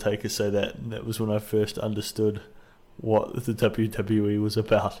The Undertaker say that, and that was when I first understood what the WWE was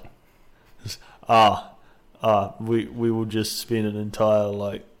about. We will just spend an entire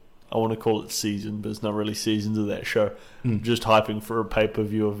I want to call it season, but it's not really seasons of that show. Just hyping for a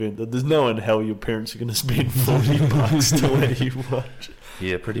pay-per-view event that there's no in hell your parents are going to spend $40 to let you watch.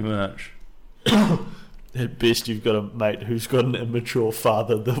 Yeah, pretty much. At best, you've got a mate who's got an immature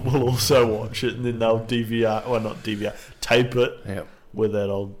father that will also watch it, and then they'll tape it. Yep. With that,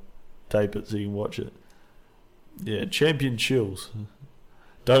 I'll tape it so you can watch it. Yeah, Champion Chills.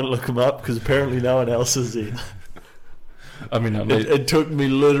 Don't look them up because apparently no one else is in. I mean, it took me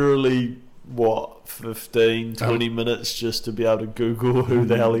literally 15, 20 minutes just to be able to Google who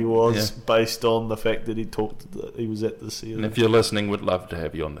the hell he was based on the fact that he was at the theatre. And if you're listening, we'd love to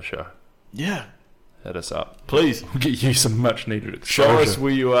have you on the show. Yeah. Hit us up. Please. We'll get you some much needed exposure. Show us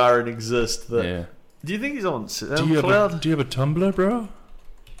where you are and exist. Do you think he's on SoundCloud? Do you have a Tumblr, bro?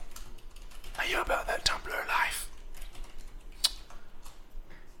 Are you about that Tumblr life?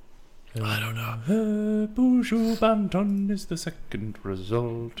 I don't know. Bonjour Banton is the second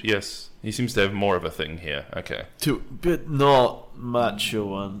result. Yes, he seems to have more of a thing here. Okay. But not much of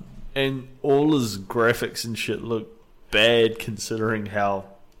one. And all his graphics and shit look bad considering how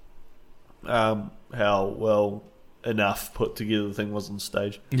well enough put together the thing was on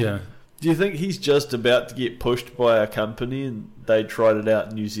stage. Yeah. Do you think he's just about to get pushed by a company and they tried it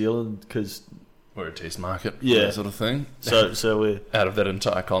out in New Zealand because we're a test market, that sort of thing. So we're out of that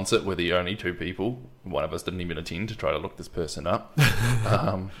entire concert where the only two people, one of us didn't even attend to try to look this person up.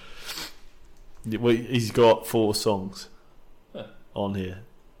 He's got 4 songs on here,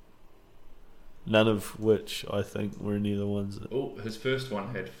 none of which I think were any of the ones that... Oh, his first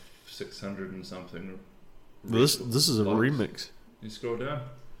one had 600 and something. This is a remix. You scroll down.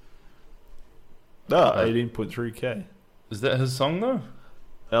 18.3k. Is that his song though?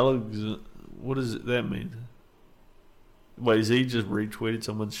 Alex, what does that mean? Wait, is he just retweeted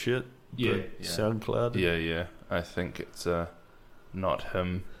someone's shit? Yeah. SoundCloud? Yeah. I think it's not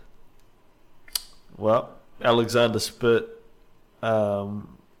him. Well, Alexander Spit. When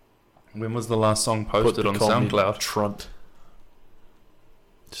was the last song posted on SoundCloud? Trunt.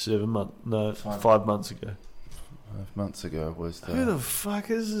 5 months ago. 5 months ago was the... Who the fuck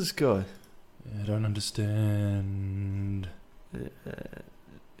is this guy? I don't understand.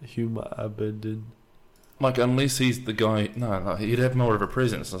 Huma Abedin. Like, unless he's the guy... No, he'd have more of a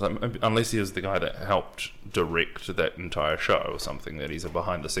presence. Unless he is the guy that helped direct that entire show or something, that he's a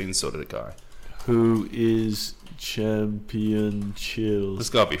behind-the-scenes sort of guy. Who is Champion Chills?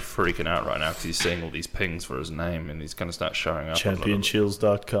 This guy will be freaking out right now because he's seeing all these pings for his name and he's going to start showing up.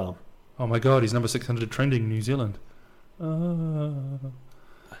 ChampionChills.com. Oh my god, he's number 600 trending in New Zealand.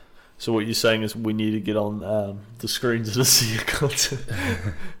 So what you're saying is we need to get on the screens to see a concert.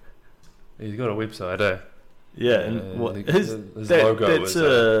 He's got a website, eh? Yeah, and his logo is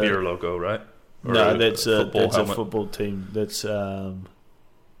a beer logo, right? Or that's a football team. That's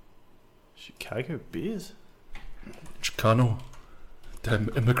Chicago Bears. Chicano. Damn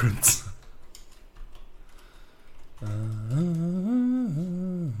immigrants.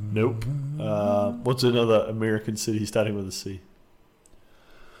 Nope. What's another American city starting with a C?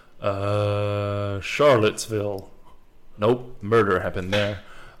 Charlottesville. Nope. Murder happened there.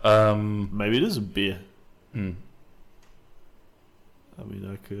 Maybe it is a beer. I mean,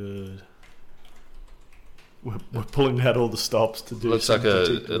 I could... We're pulling out all the stops to do. It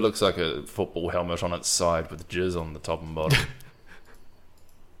looks like a football helmet on its side with jizz on the top and bottom.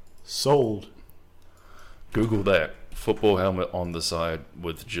 Sold. Google that. Football helmet on the side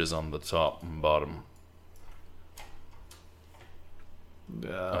with jizz on the top and bottom.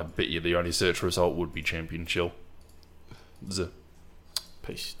 I bet you the only search result would be Champion Chill.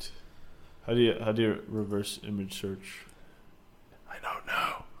 Paste. How do you reverse image search? I don't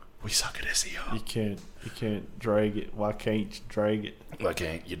know. We suck at SEO. You can't drag it. Why can't you drag it? Why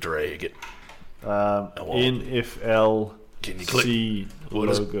can't you drag it? NFL. Can you click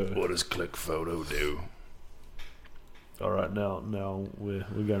logo. What does click photo do? All right, now we're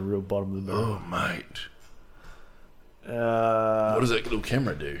going real bottom of the barrel. Oh mate. What does that little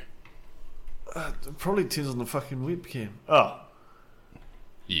camera do? It probably turns on the fucking webcam. Oh.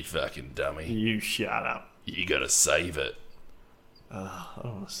 You fucking dummy. You shut up. You gotta save it. I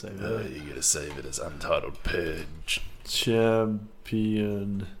don't want to save that. You gotta save it as Untitled Purge.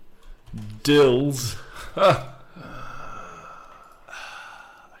 Champion Dills. I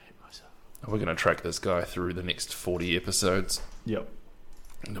hate myself. We're gonna track this guy through the next 40 episodes. Yep.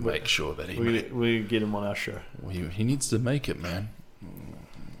 To make sure that we get him on our show. He needs to make it, man.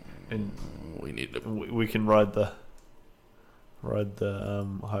 And we need to. We can ride the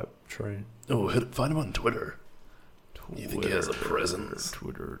hype train. Oh, find him on Twitter. You think he has a presence?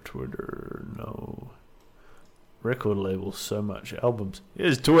 Twitter, no. record label so much albums. He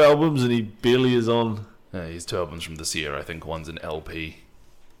has 2 albums and he barely is on. Yeah, he's 2 albums from this year. I think one's an LP.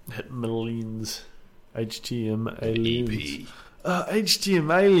 Hit millions. HTM Aliens. EP.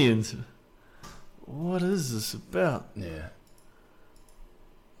 HTM Aliens. What is this about? Yeah.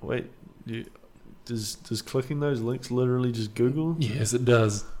 Wait, does clicking those links literally just Google? Yes, it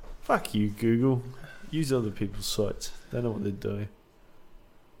does. Fuck you, Google. Use other people's sites. They know what they're doing.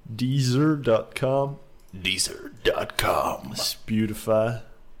 Deezer.com. Deezer.com. Spotify.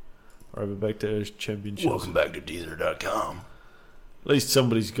 Right, back to Earth Championship. Welcome back to Deezer.com. At least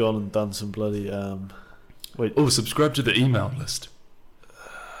somebody's gone and done some bloody wait. Oh, subscribe to the email list.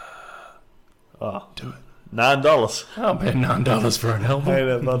 Oh, do it. $9. I'll pay $9 for an album. Hey,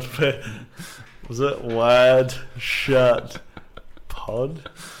 that much pay. Was it Wide Shut Pod?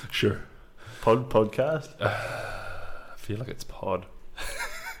 Sure. Podcast? I feel like it's pod.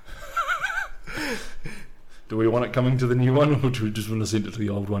 Do we want it coming to the new one, or do we just want to send it to the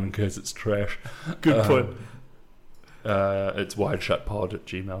old one in case it's trash? Good point. It's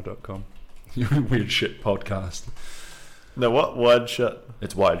wideshutpod@gmail.com. Weird shit podcast. No, what? Wide Shut?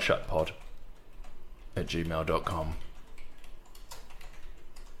 It's wideshutpod@gmail.com.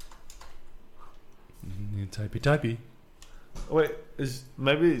 Typey. Wait,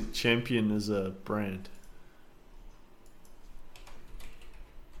 maybe Champion is a brand?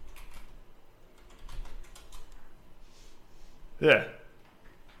 Yeah.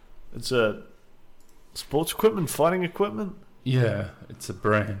 It's a sports equipment, fighting equipment? Yeah, it's a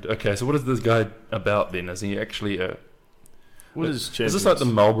brand. Okay, so what is this guy about then? Is he actually a... What is Champion? Is this like the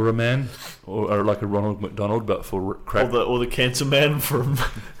Marlboro Man? Or like a Ronald McDonald, but for crap? Or the Cancer Man from...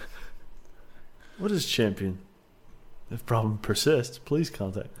 What is Champion? If problem persists, please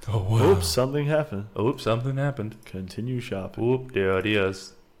contact. Oh, wow. Oops, something happened. Oops, something happened. Continue shopping. Oop, there it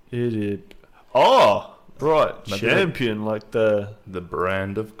is. Oh, right. Maybe Champion, like the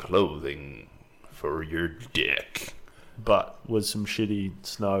brand of clothing for your dick. But with some shitty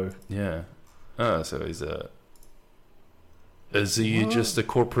snow. Yeah. Oh, so he's a... Is he just a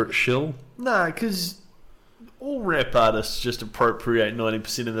corporate shill? Nah, because all rap artists just appropriate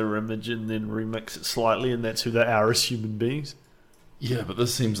 90% of their image and then remix it slightly, and that's who they are as human beings. Yeah, but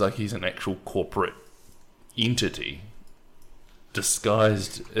this seems like he's an actual corporate entity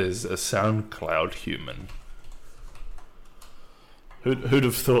disguised as a SoundCloud human. Who'd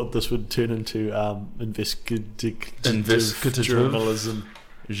have thought this would turn into investigative journalism?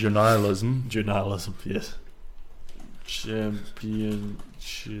 Journalism, yes.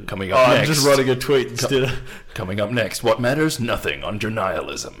 Championship. Coming up next. I'm just writing a tweet instead of... Coming up next, what matters? Nothing on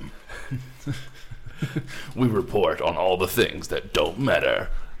journalism. We report on all the things that don't matter.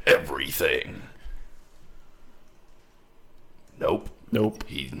 Everything. Nope.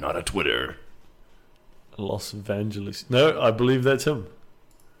 He's not a Twitter. Los Angeles. No, I believe that's him.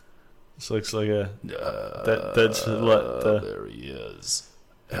 This looks like a... that's like the... There he is.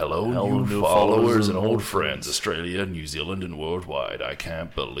 Hello, new followers and old friends, Australia, New Zealand, and worldwide. I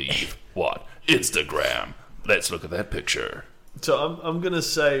can't believe what? Instagram. Let's look at that picture. So I'm gonna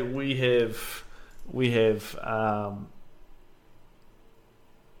say we have we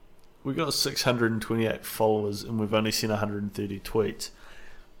got 628 followers and we've only seen 130 tweets.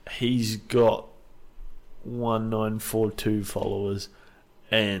 He's got 1942 followers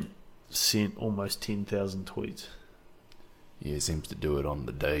and sent almost 10,000 tweets. Yeah, he seems to do it on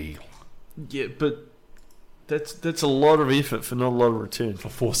the day. Yeah, but that's a lot of effort for not a lot of return. For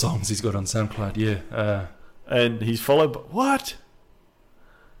 4 songs he's got on SoundCloud, yeah. And he's followed by... What?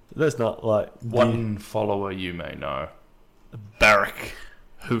 That's not like... One follower you may know. Barack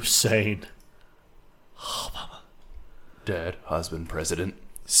Hussein. Dad, husband, president,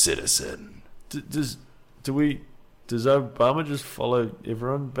 citizen. Does Obama just follow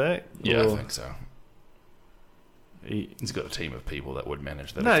everyone back? Yeah, I think so. He's got a team of people that would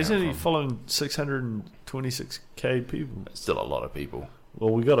manage that. No, he's only following 626k people. That's still a lot of people. Well,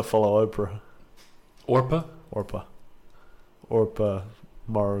 we got to follow Oprah. Orpah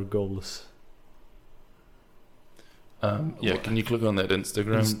Margolis. Yeah, can you click on that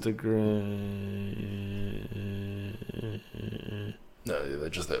Instagram? No, they're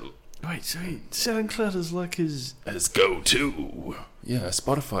just that. Wait, so SoundCloud is like his go-to. Yeah,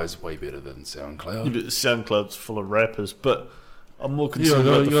 Spotify's way better than SoundCloud. Yeah, but SoundCloud's full of rappers, but I'm more concerned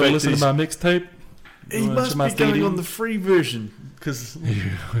about the fact listen to my mixtape. He must be going on the free version because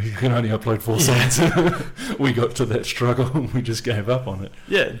you can only upload 4 songs. We got to that struggle and we just gave up on it.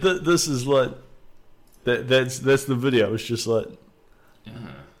 Yeah, this is like that's the video. It's just like,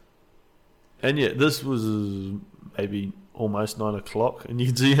 and yeah, this was maybe almost 9 o'clock, and you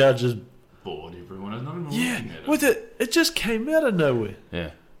can see how just bored everyone is. Not even looking at it. With it just came out of nowhere.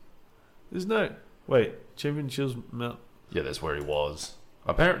 Yeah. There's no... Wait, Champion Shields Mount... Yeah, that's where he was.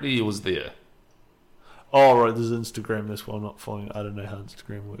 Apparently he was there. Oh, right, there's Instagram. That's why I'm not following. I don't know how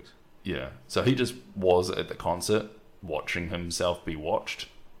Instagram works. Yeah. So he just was at the concert, watching himself be watched.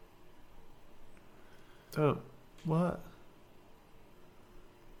 Oh, what?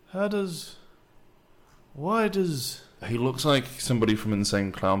 How does... Why does... He looks like somebody from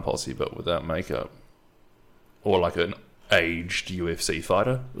Insane Clown Posse, but without makeup. Or like an aged UFC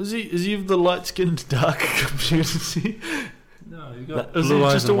fighter. Is he of the light-skinned, dark community? No, he got is he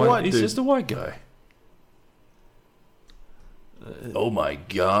just a white dude? He's just a white guy. Oh my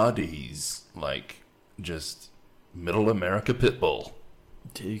god, he's like just middle America Pitbull.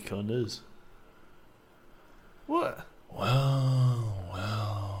 He kind of is. What?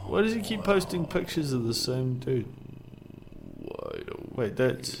 Well. Why does he keep posting pictures of the same dude? Wait,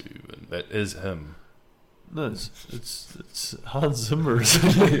 that is him. No, it's Hans Zimmer. I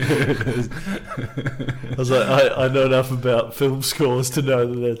was like, I know enough about film scores to know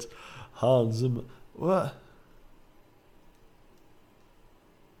that that's Hans Zimmer. What?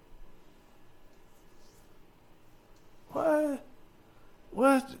 What?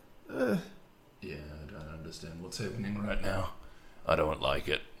 What? Yeah, I don't understand what's happening right now. I don't like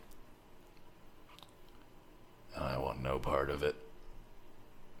it. I want no part of it.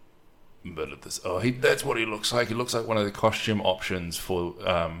 But at this, that's what he looks like. He looks like one of the costume options for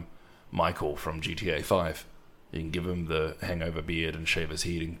Michael from GTA 5. You can give him the hangover beard and shave his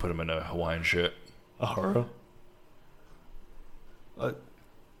head and put him in a Hawaiian shirt. A horror.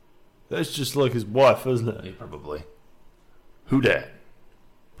 That's just like his wife, isn't it? Yeah, probably. Who dat?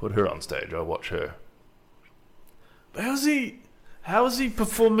 Put her on stage. I'll watch her. But how is he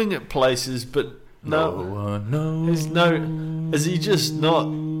performing at places but no one knows? Is he just not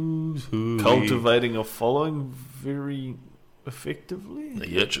cultivating a following very effectively?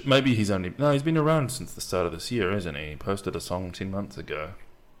 Yeah, maybe he's been around since the start of this year, isn't he? He posted a song 10 months ago.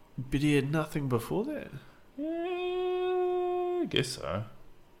 But he had nothing before that. Yeah, I guess so.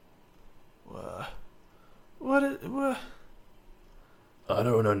 What? I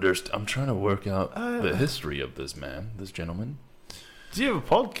don't understand. I'm trying to work out the history of this man, this gentleman. Does he have a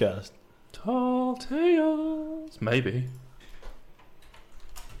podcast? Tall Tales. Maybe.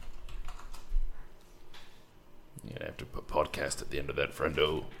 You're going to have to put podcast at the end of that,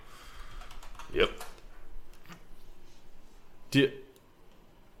 friendo. Yep. Do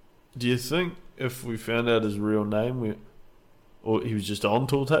you think if we found out his real name, or he was just on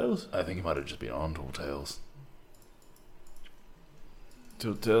Tall Tales? I think he might have just been on Tall Tales.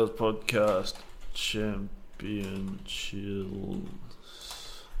 Tall Tales podcast, Champion Shields.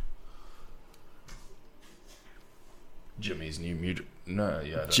 Jimmy's new music. No,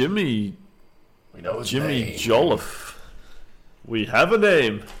 yeah. Jimmy. We know his Jimmy name. Jolliffe. We have a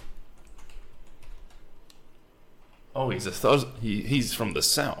name. Oh, he's from the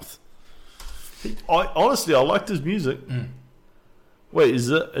South. Honestly, I liked his music. Wait, is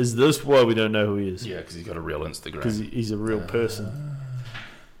this why we don't know who he is? Yeah, because he's got a real Instagram. Because he's a real person.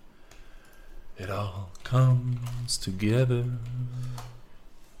 It all comes together.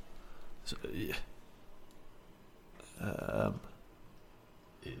 So, yeah.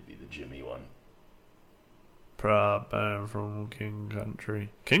 It'd be the Jimmy one. Proud band from King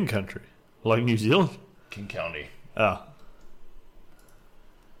Country. King Country? Like New Zealand? King County. Ah.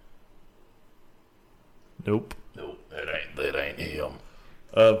 Nope. That ain't him.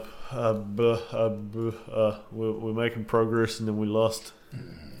 We're making progress and then we lost.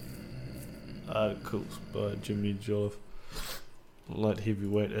 Articles by Jimmy Jolliffe. Light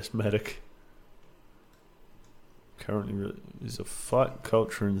heavyweight asthmatic. Currently is a fight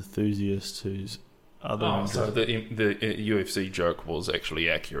culture enthusiast who's other. So the UFC joke was actually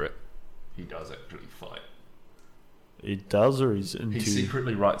accurate. He does actually fight. He does, or he's into. He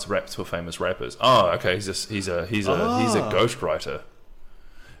secretly writes raps for famous rappers. Oh, okay. He's a ghostwriter.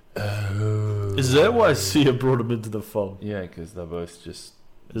 Oh. Is that why Sia brought him into the fold? Yeah, because they're both just.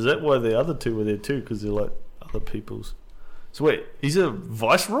 Is that why the other two were there too? Because they're like other people's. So wait, he's a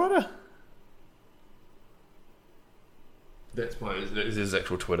vice writer. That's why his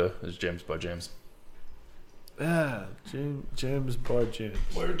actual Twitter is Jams by Jams. Ah, Jams by Jams.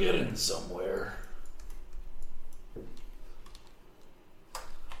 We're getting somewhere.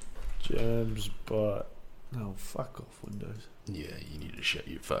 Jams by... No, fuck off, Windows. Yeah, you need to shut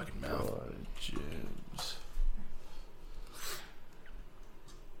your fucking mouth. By Jams.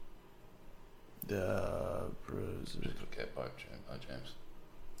 Bros. Just look at by Jams.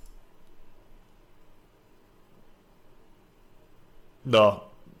 No,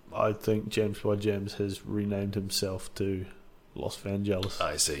 I think James by James has renamed himself to Los Vangelis.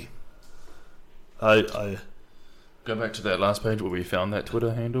 I see. I go back to that last page where we found that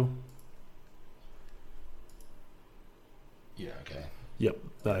Twitter handle. Yeah. Okay. Yep.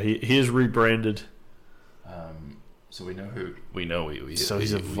 No, he is rebranded. So we know who he So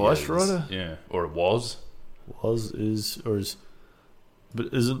he's a voice writer. Yeah, or was.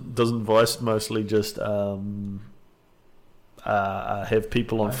 But doesn't Vice mostly just have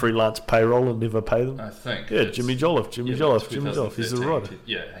people on freelance payroll and never pay them? I think. Yeah, Jimmy Jolliffe. Jimmy Jolliffe. He's a writer.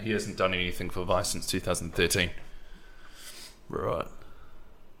 Yeah, he hasn't done anything for Vice since 2013. Right.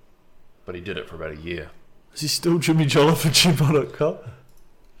 But he did it for about a year. Is he still Jimmy Jolliffe at gmail.com?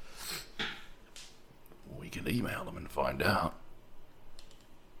 We can email him and find out.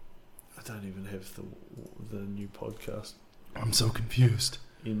 I don't even have the new podcast. I'm so confused.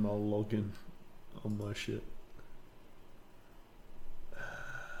 Email login on my shit.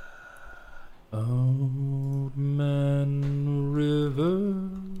 Old Man River.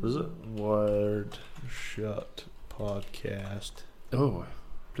 Was it Wired Shut Podcast? Oh,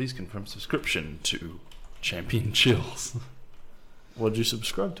 please confirm subscription to Champion Chills. What'd you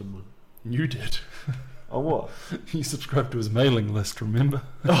subscribe to, man? You did. On what? You subscribed to his mailing list, remember?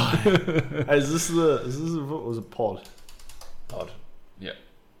 Oh, hey, what was it, pod? Pod. Yeah.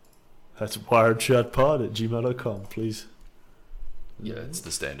 That's wiredshutpod@gmail.com, please. Yeah, it's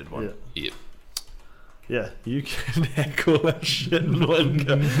the standard one. Yeah. Yeah, you can hack all that shit in one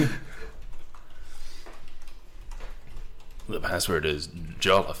go. The password is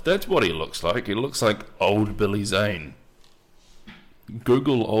Jolliffe. That's what he looks like. He looks like old Billy Zane.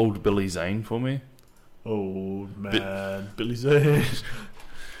 Google old Billy Zane for me. Old man Billy Zane.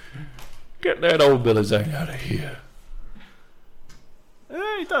 Get that old Billy Zane out of here.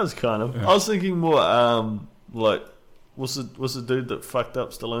 Yeah, he does kind of. Yeah. I was thinking more like what's the dude that fucked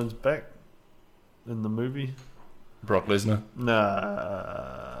up Stallone's back in the movie? Brock Lesnar.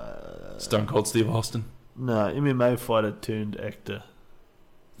 Nah. Stone Cold Steve Austin. Nah, MMA fighter turned actor.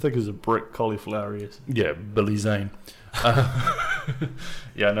 I think it was a brick cauliflower ears. Yeah, Billy Zane.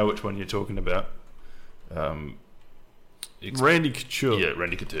 Yeah, I know which one you're talking about. Randy Couture. Yeah,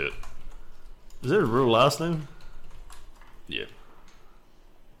 Randy Couture. Is that a real last name? Yeah.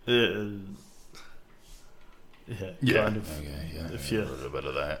 Kind of. Okay, yeah. If a little bit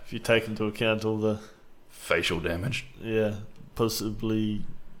of that. If you take into account all the facial damage. Yeah, possibly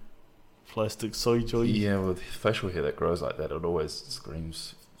plastic surgery. Yeah, with facial hair that grows like that, it always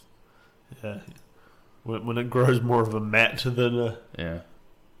screams. Yeah. When it grows more of a mat than a... Yeah.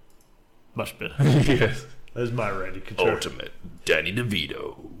 Much better. Yes. There's my Randy Couture. Ultimate Danny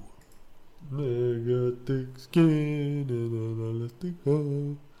DeVito. Mega thick skin and I let it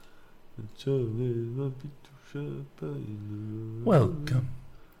go. Welcome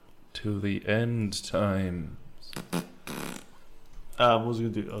to the end times. What was I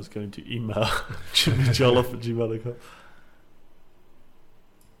going to do? I was going to email Jimmy Jolliffe at gmail.com.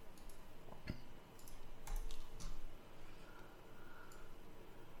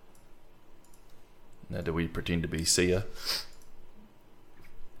 Now, do we pretend to be Sia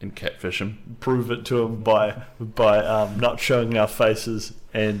and catfish him? Prove it to him by not showing our faces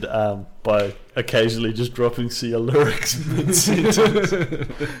and by occasionally just dropping Sia lyrics mid-sentence.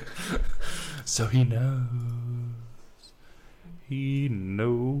 So he knows. He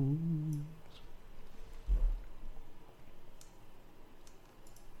knows.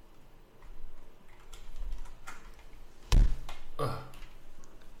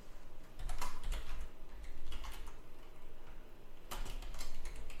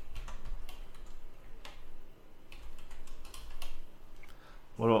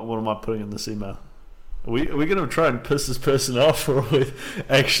 What am I putting in this email? Are we going to try and piss this person off, or are we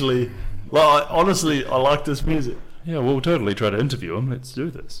actually... Well, honestly, I like this music. Yeah, we'll totally try to interview him. Let's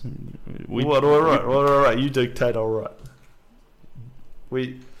do this. What do I write? What do I write? You dictate, I'll write.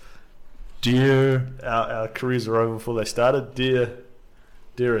 Our careers are over before they started.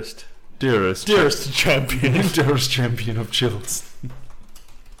 Dearest champion. Dearest champion of chills.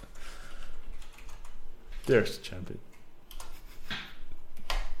 Dearest champion.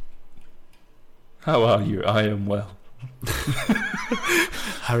 How are you? I am well.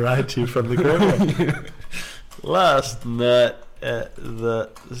 I write to you from the grave. Last night at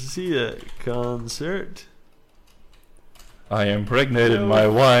the Sia concert, I impregnated my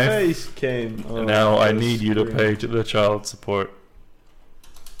wife. Face came on now I need you to pay to the child support.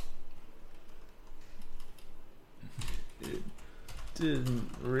 It didn't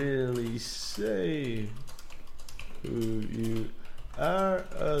really say who you are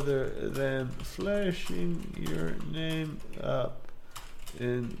other than flashing your name up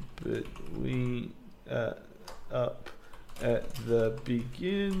but we are up at the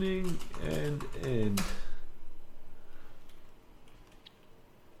beginning and end.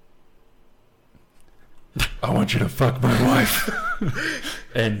 I want you to fuck my wife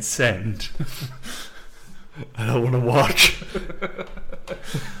and send. I don't want to watch.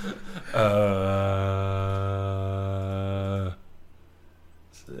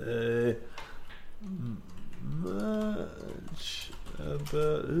 Say much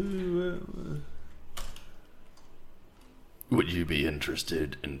about who. Would you be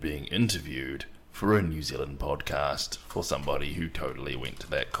interested in being interviewed for a New Zealand podcast for somebody who totally went to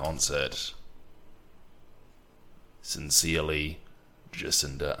that concert? Sincerely,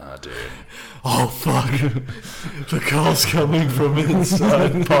 Jacinda Ardern. Oh fuck! The call's coming from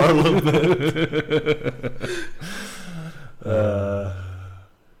inside Parliament.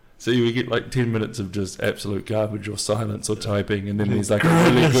 So you get like 10 minutes of just absolute garbage or silence or typing, and then there's like a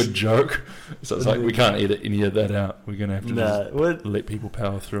really good joke. So it's like we can't edit any of that out. We're gonna have to let people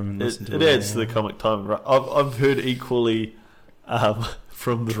power through and listen to it. It adds to the comic time. Right? I've heard equally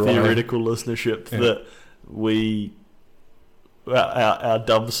from the theoretical listenership that our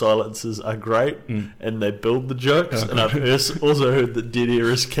dumb silences are great and they build the jokes. And I've also heard that dead air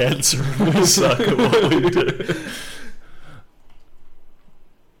is cancer and we suck at what we do.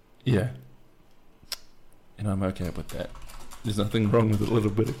 Yeah. And I'm okay with that. There's nothing wrong with a little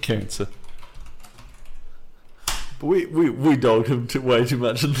bit of cancer. But we dogged him way too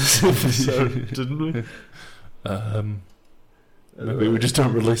much in this episode, didn't we? Maybe we just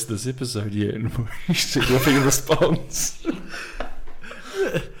don't release this episode yet and we see what he responds.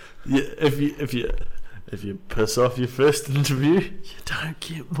 Yeah, if you piss off your first interview, you don't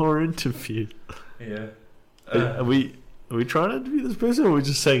get more interviews. Yeah. Are we trying to interview this person, or are we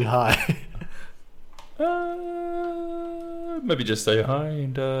just saying hi? Maybe just say hi,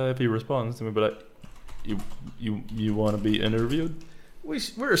 and if he responds, then we'll be like, "You want to be interviewed?"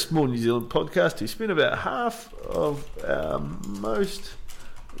 We're a small New Zealand podcast. We spent about half of our most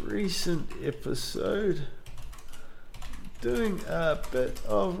recent episode doing a bit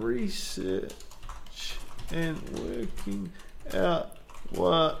of research and working out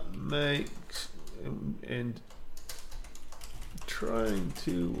what makes and trying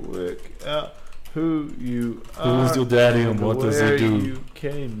to work out who you are. Who's your daddy and what does he do? Where you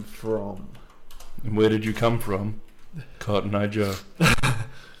came from. And where did you come from? Cotton Eye Joe.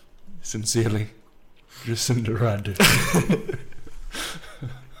 Sincerely, Jacinda Ardern.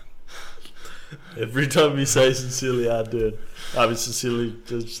 Every time you say sincerely Ardern, I mean sincerely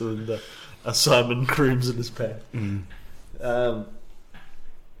Jacinda, Simon creams in his pants.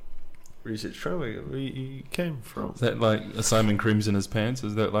 Research trying where you came from. Is that like a Simon creams in his pants?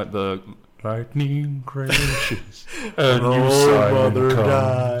 Is that like the lightning crashes? A new Simon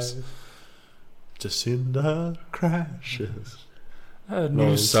comes. Jacinda crashes. A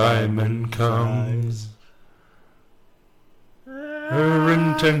new Simon comes. Her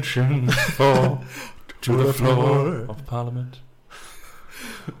intentions fall to the floor of Parliament.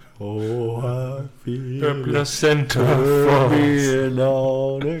 Oh, I feel her placenta falls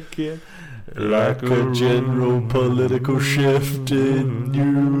on again, like a general political shift in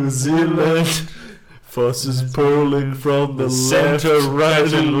New Zealand. Forces pulling from the center, left,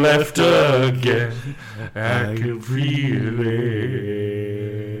 right and left again. I can feel it.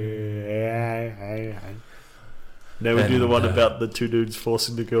 Now we do the one about the two dudes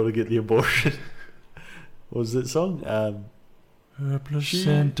forcing the girl to get the abortion. What was that song? Her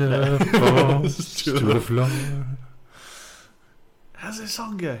placenta falls to the floor. How's that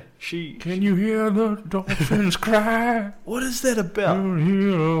song go? Can you hear the dolphins cry? What is that about?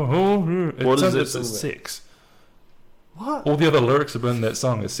 What is it? It's 6. What? All the other lyrics about that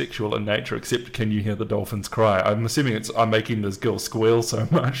song are sexual in nature, except "Can you hear the dolphins cry?" I'm assuming I'm making this girl squeal so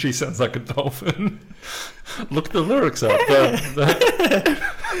much she sounds like a dolphin. Look the lyrics up.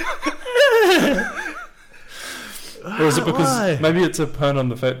 Or is it because maybe it's a pun on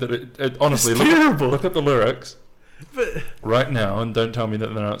the fact that it honestly look at the lyrics right now and don't tell me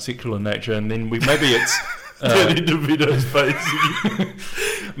that they're not sexual in nature, and then maybe it's Danny DeVito's face.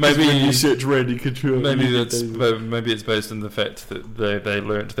 Maybe when you search Randy Couture. Maybe it's based on the fact that they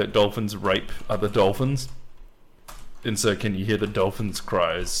learnt that dolphins rape other dolphins, and so can you hear the dolphins'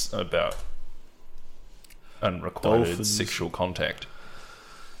 cries about unrequited sexual contact?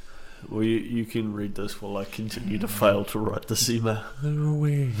 Well, you can read this while I continue to fail to write this email. The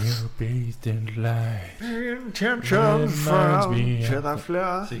way you're bathed in light. Intentions from to the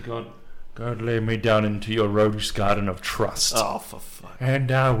floor. See, God laid me down into your rose garden of trust. Oh, for fuck.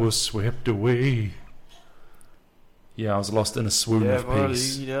 And I was swept away. Yeah, I was lost in a swoon of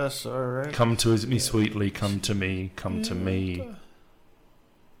peace. Yes, alright. Come to me sweetly, come to me, come to me.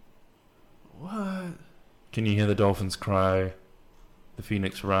 What? Can you hear the dolphins cry? The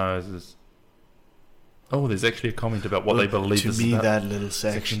phoenix rises. Oh, there's actually a comment about what they believe is about. To me, about. that little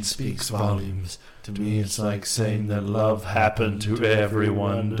section speaks volumes. To me, it's like saying that love happened to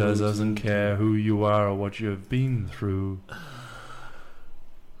everyone. Doesn't care who you are or what you've been through.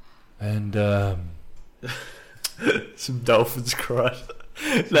 And, some dolphins cried.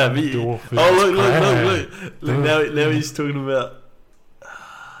 Look. Now he's talking about...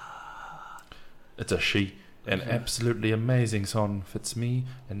 It's a she. An absolutely amazing song. Fits me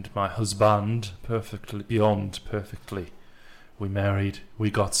and my husband perfectly, beyond perfectly. We married,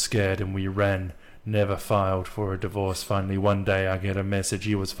 we got scared and we ran. Never filed for a divorce. Finally one day I get a message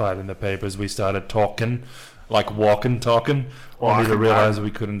he was filing the papers. We started talking, like talking. Only to realize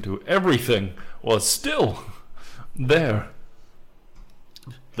we couldn't do everything was still there.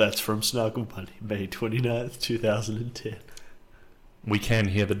 That's from Snuggle Bunny, May 29th, 2010. We can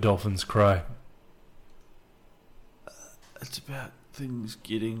hear the dolphins cry. It's about things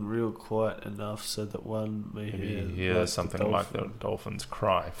getting real quiet enough so that one may hear like something like the dolphins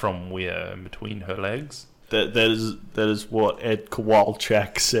cry from where, in between her legs. That is what Ed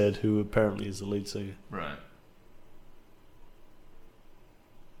Kowalczyk said, who apparently is the lead singer. Right.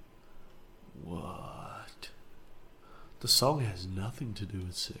 What? The song has nothing to do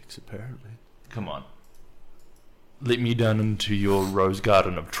with sex, apparently. Come on. Let me down into your rose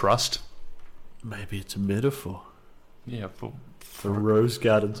garden of trust. Maybe it's a metaphor. Yeah, for rose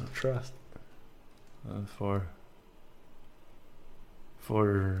gardens of trust. For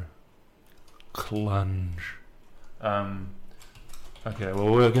clunge. Okay,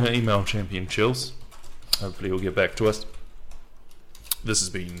 well, we're going to email Champion Chills. Hopefully he'll get back to us. This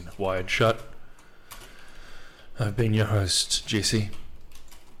has been Wired Shut. I've been your host, Jesse.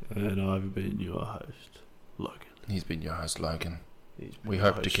 And I've been your host, Logan. He's been your host, Logan. We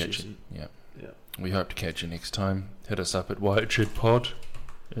hope to catch you. Yeah. We hope to catch you next time. Hit us up at Wired Shut Pod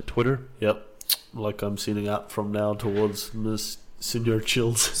at Twitter. Yep. Like I'm sending up from now towards Miss Senor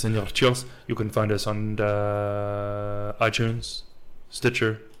Chills. Senor Chills. You can find us on iTunes,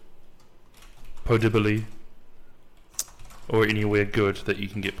 Stitcher, Podibly, or anywhere good that you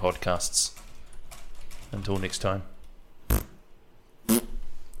can get podcasts. Until next time.